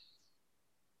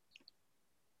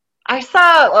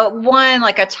saw one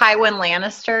like a Tywin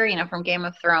Lannister, from Game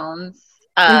of Thrones.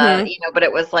 But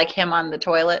it was like him on the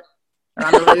toilet or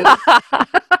on the loo.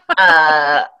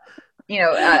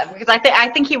 Because I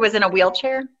think he was in a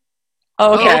wheelchair.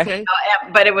 Oh, okay.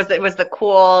 But it was a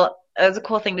cool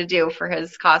thing to do for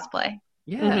his cosplay.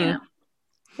 Yeah.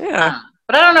 Yeah.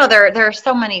 But I don't know. There are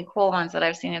so many cool ones that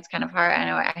I've seen. It's kind of hard.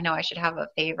 I know I should have a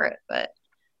favorite, but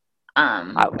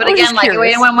again, like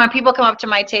when people come up to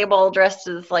my table dressed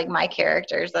as like my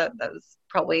characters, that was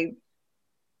probably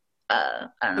I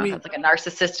don't know if that's like a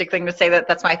narcissistic thing to say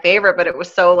that's my favorite, but it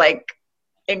was so like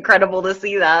incredible to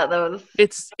see that. That was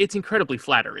It's incredibly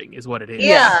flattering, is what it is.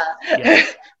 yeah. Yeah.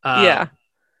 Yeah.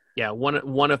 Yeah,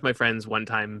 one of my friends one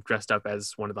time dressed up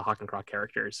as one of the Hawk and Croc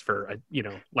characters for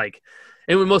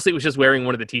mostly it was just wearing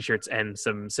one of the t-shirts and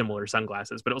some similar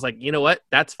sunglasses. But it was like, you know what?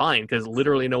 That's fine because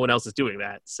literally no one else is doing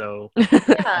that. So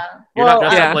Yeah. you're not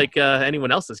dressed yeah. up like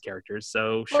anyone else's characters.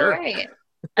 So Well, sure. right.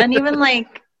 And even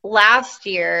like last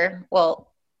year, well,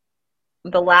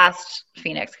 the last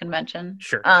Phoenix convention.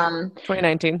 Sure.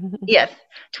 2019. Yes,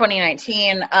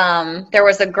 2019. There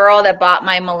was a girl that bought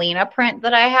my Melina print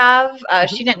that I have.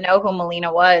 She didn't know who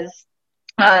Melina was,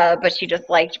 but she just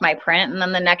liked my print. And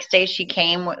then the next day she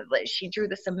came, she drew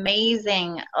this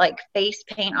amazing like face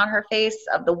paint on her face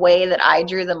of the way that I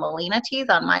drew the Melina teeth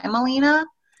on my Melina.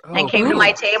 And came to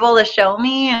my table to show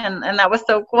me, and that was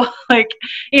so cool. Like,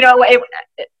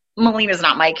 Melina's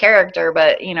not my character,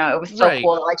 but it was so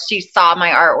cool. Like she saw my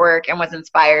artwork and was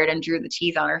inspired and drew the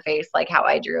teeth on her face like how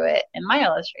I drew it in my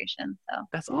illustration. So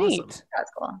that's awesome.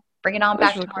 That's cool. Bring it on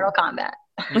back to Mortal Kombat.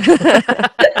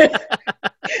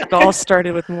 It all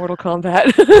started with Mortal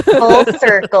Kombat. Full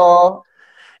circle.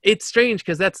 It's strange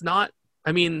because that's not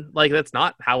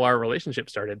how our relationship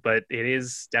started, but it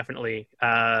is definitely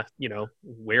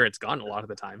where it's gone a lot of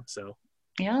the time. So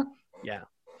yeah.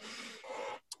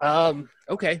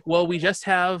 Okay, well, we just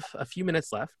have a few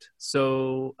minutes left,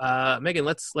 so Meghan,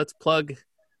 let's plug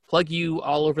you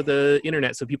all over the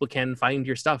internet so people can find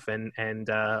your stuff and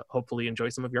hopefully enjoy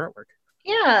some of your artwork.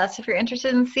 Yeah, so if you're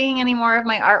interested in seeing any more of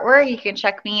my artwork, you can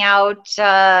check me out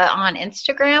on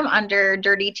Instagram under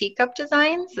Dirty Teacup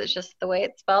Designs. It's just the way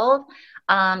it's spelled.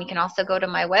 You can also go to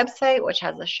my website, which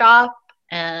has a shop,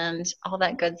 and all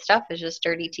that good stuff is just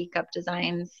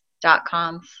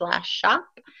dirtyteacupdesigns.com/shop.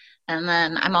 And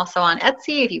then I'm also on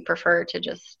Etsy if you prefer to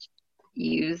just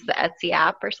use the Etsy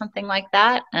app or something like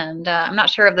that. And I'm not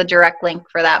sure of the direct link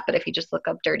for that, but if you just look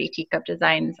up Dirty Teacup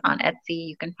Designs on Etsy,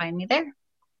 you can find me there.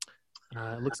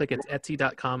 It looks like it's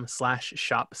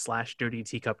etsy.com/shop/Dirty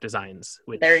Teacup Designs.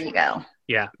 There you go.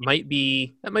 Yeah, that might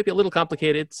be a little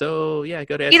complicated. So yeah,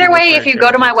 go to Etsy. Either way, if you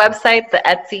go to my website, the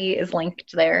Etsy is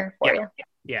linked there for you.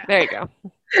 Yeah. There you go.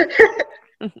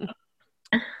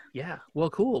 Yeah. Well,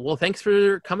 cool. Well, thanks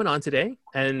for coming on today.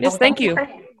 And yes, thank you.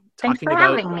 Thanks for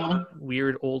about having me.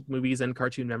 Weird old movies and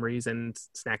cartoon memories and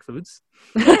snack foods.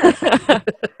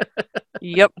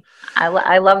 Yep.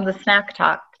 I love the snack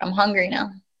talk. I'm hungry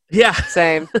now. Yeah.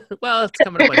 Same. Well, it's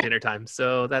coming up on dinner time,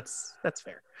 so that's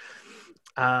fair.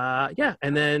 Yeah,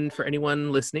 and then for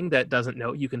anyone listening that doesn't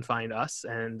know, you can find us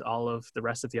and all of the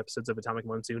rest of the episodes of Atomic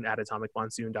Monsoon at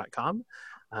atomicmonsoon.com.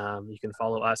 You can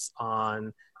follow us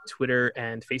on Twitter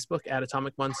and Facebook at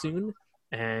Atomic Monsoon,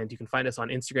 and you can find us on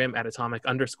Instagram at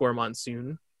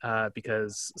atomic_monsoon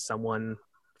because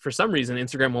for some reason,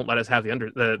 Instagram won't let us have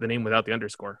the name without the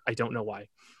underscore. I don't know why.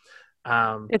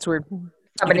 It's weird.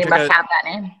 Somebody must have that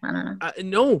name. I don't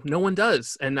know. No one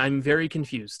does, and I'm very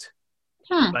confused.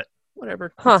 But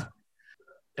whatever. Huh.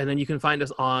 And then you can find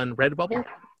us on Redbubble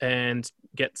and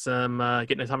get an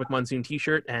Atomic Monsoon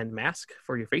t-shirt and mask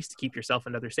for your face to keep yourself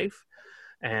and others safe.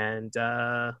 And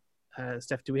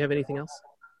Steph, do we have anything else?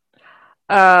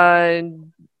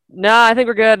 No, I think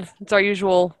we're good. It's our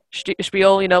usual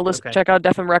spiel. Check out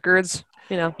Def M Records.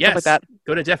 Stuff like that.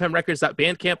 Go to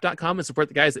defmrecords.bandcamp.com and support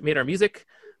the guys that made our music.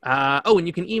 And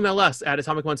you can email us at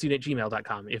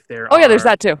atomicmonsoon@gmail.com if there are there's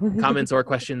that too. comments or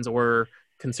questions or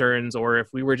concerns, or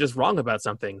if we were just wrong about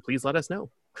something, please let us know.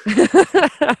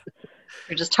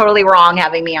 You're just totally wrong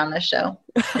having me on this show.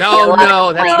 No,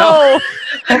 that's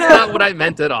not what I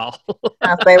meant at all.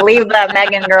 They leave that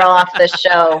Meghan girl off the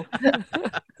show.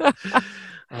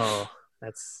 Oh,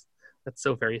 that's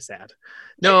so very sad.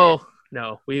 No,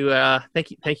 we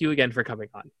thank you again for coming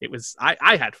on. It was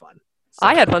I had fun. So.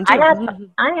 I had fun too.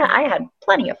 I had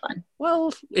plenty of fun.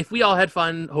 Well, if we all had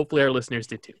fun, hopefully our listeners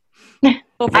did too. I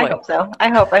hope so. I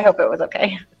hope it was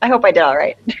okay. I hope I did all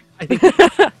right. I think.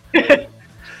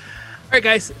 All right,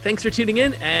 guys. Thanks for tuning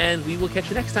in, and we will catch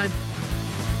you next time.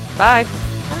 Bye.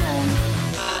 Bye.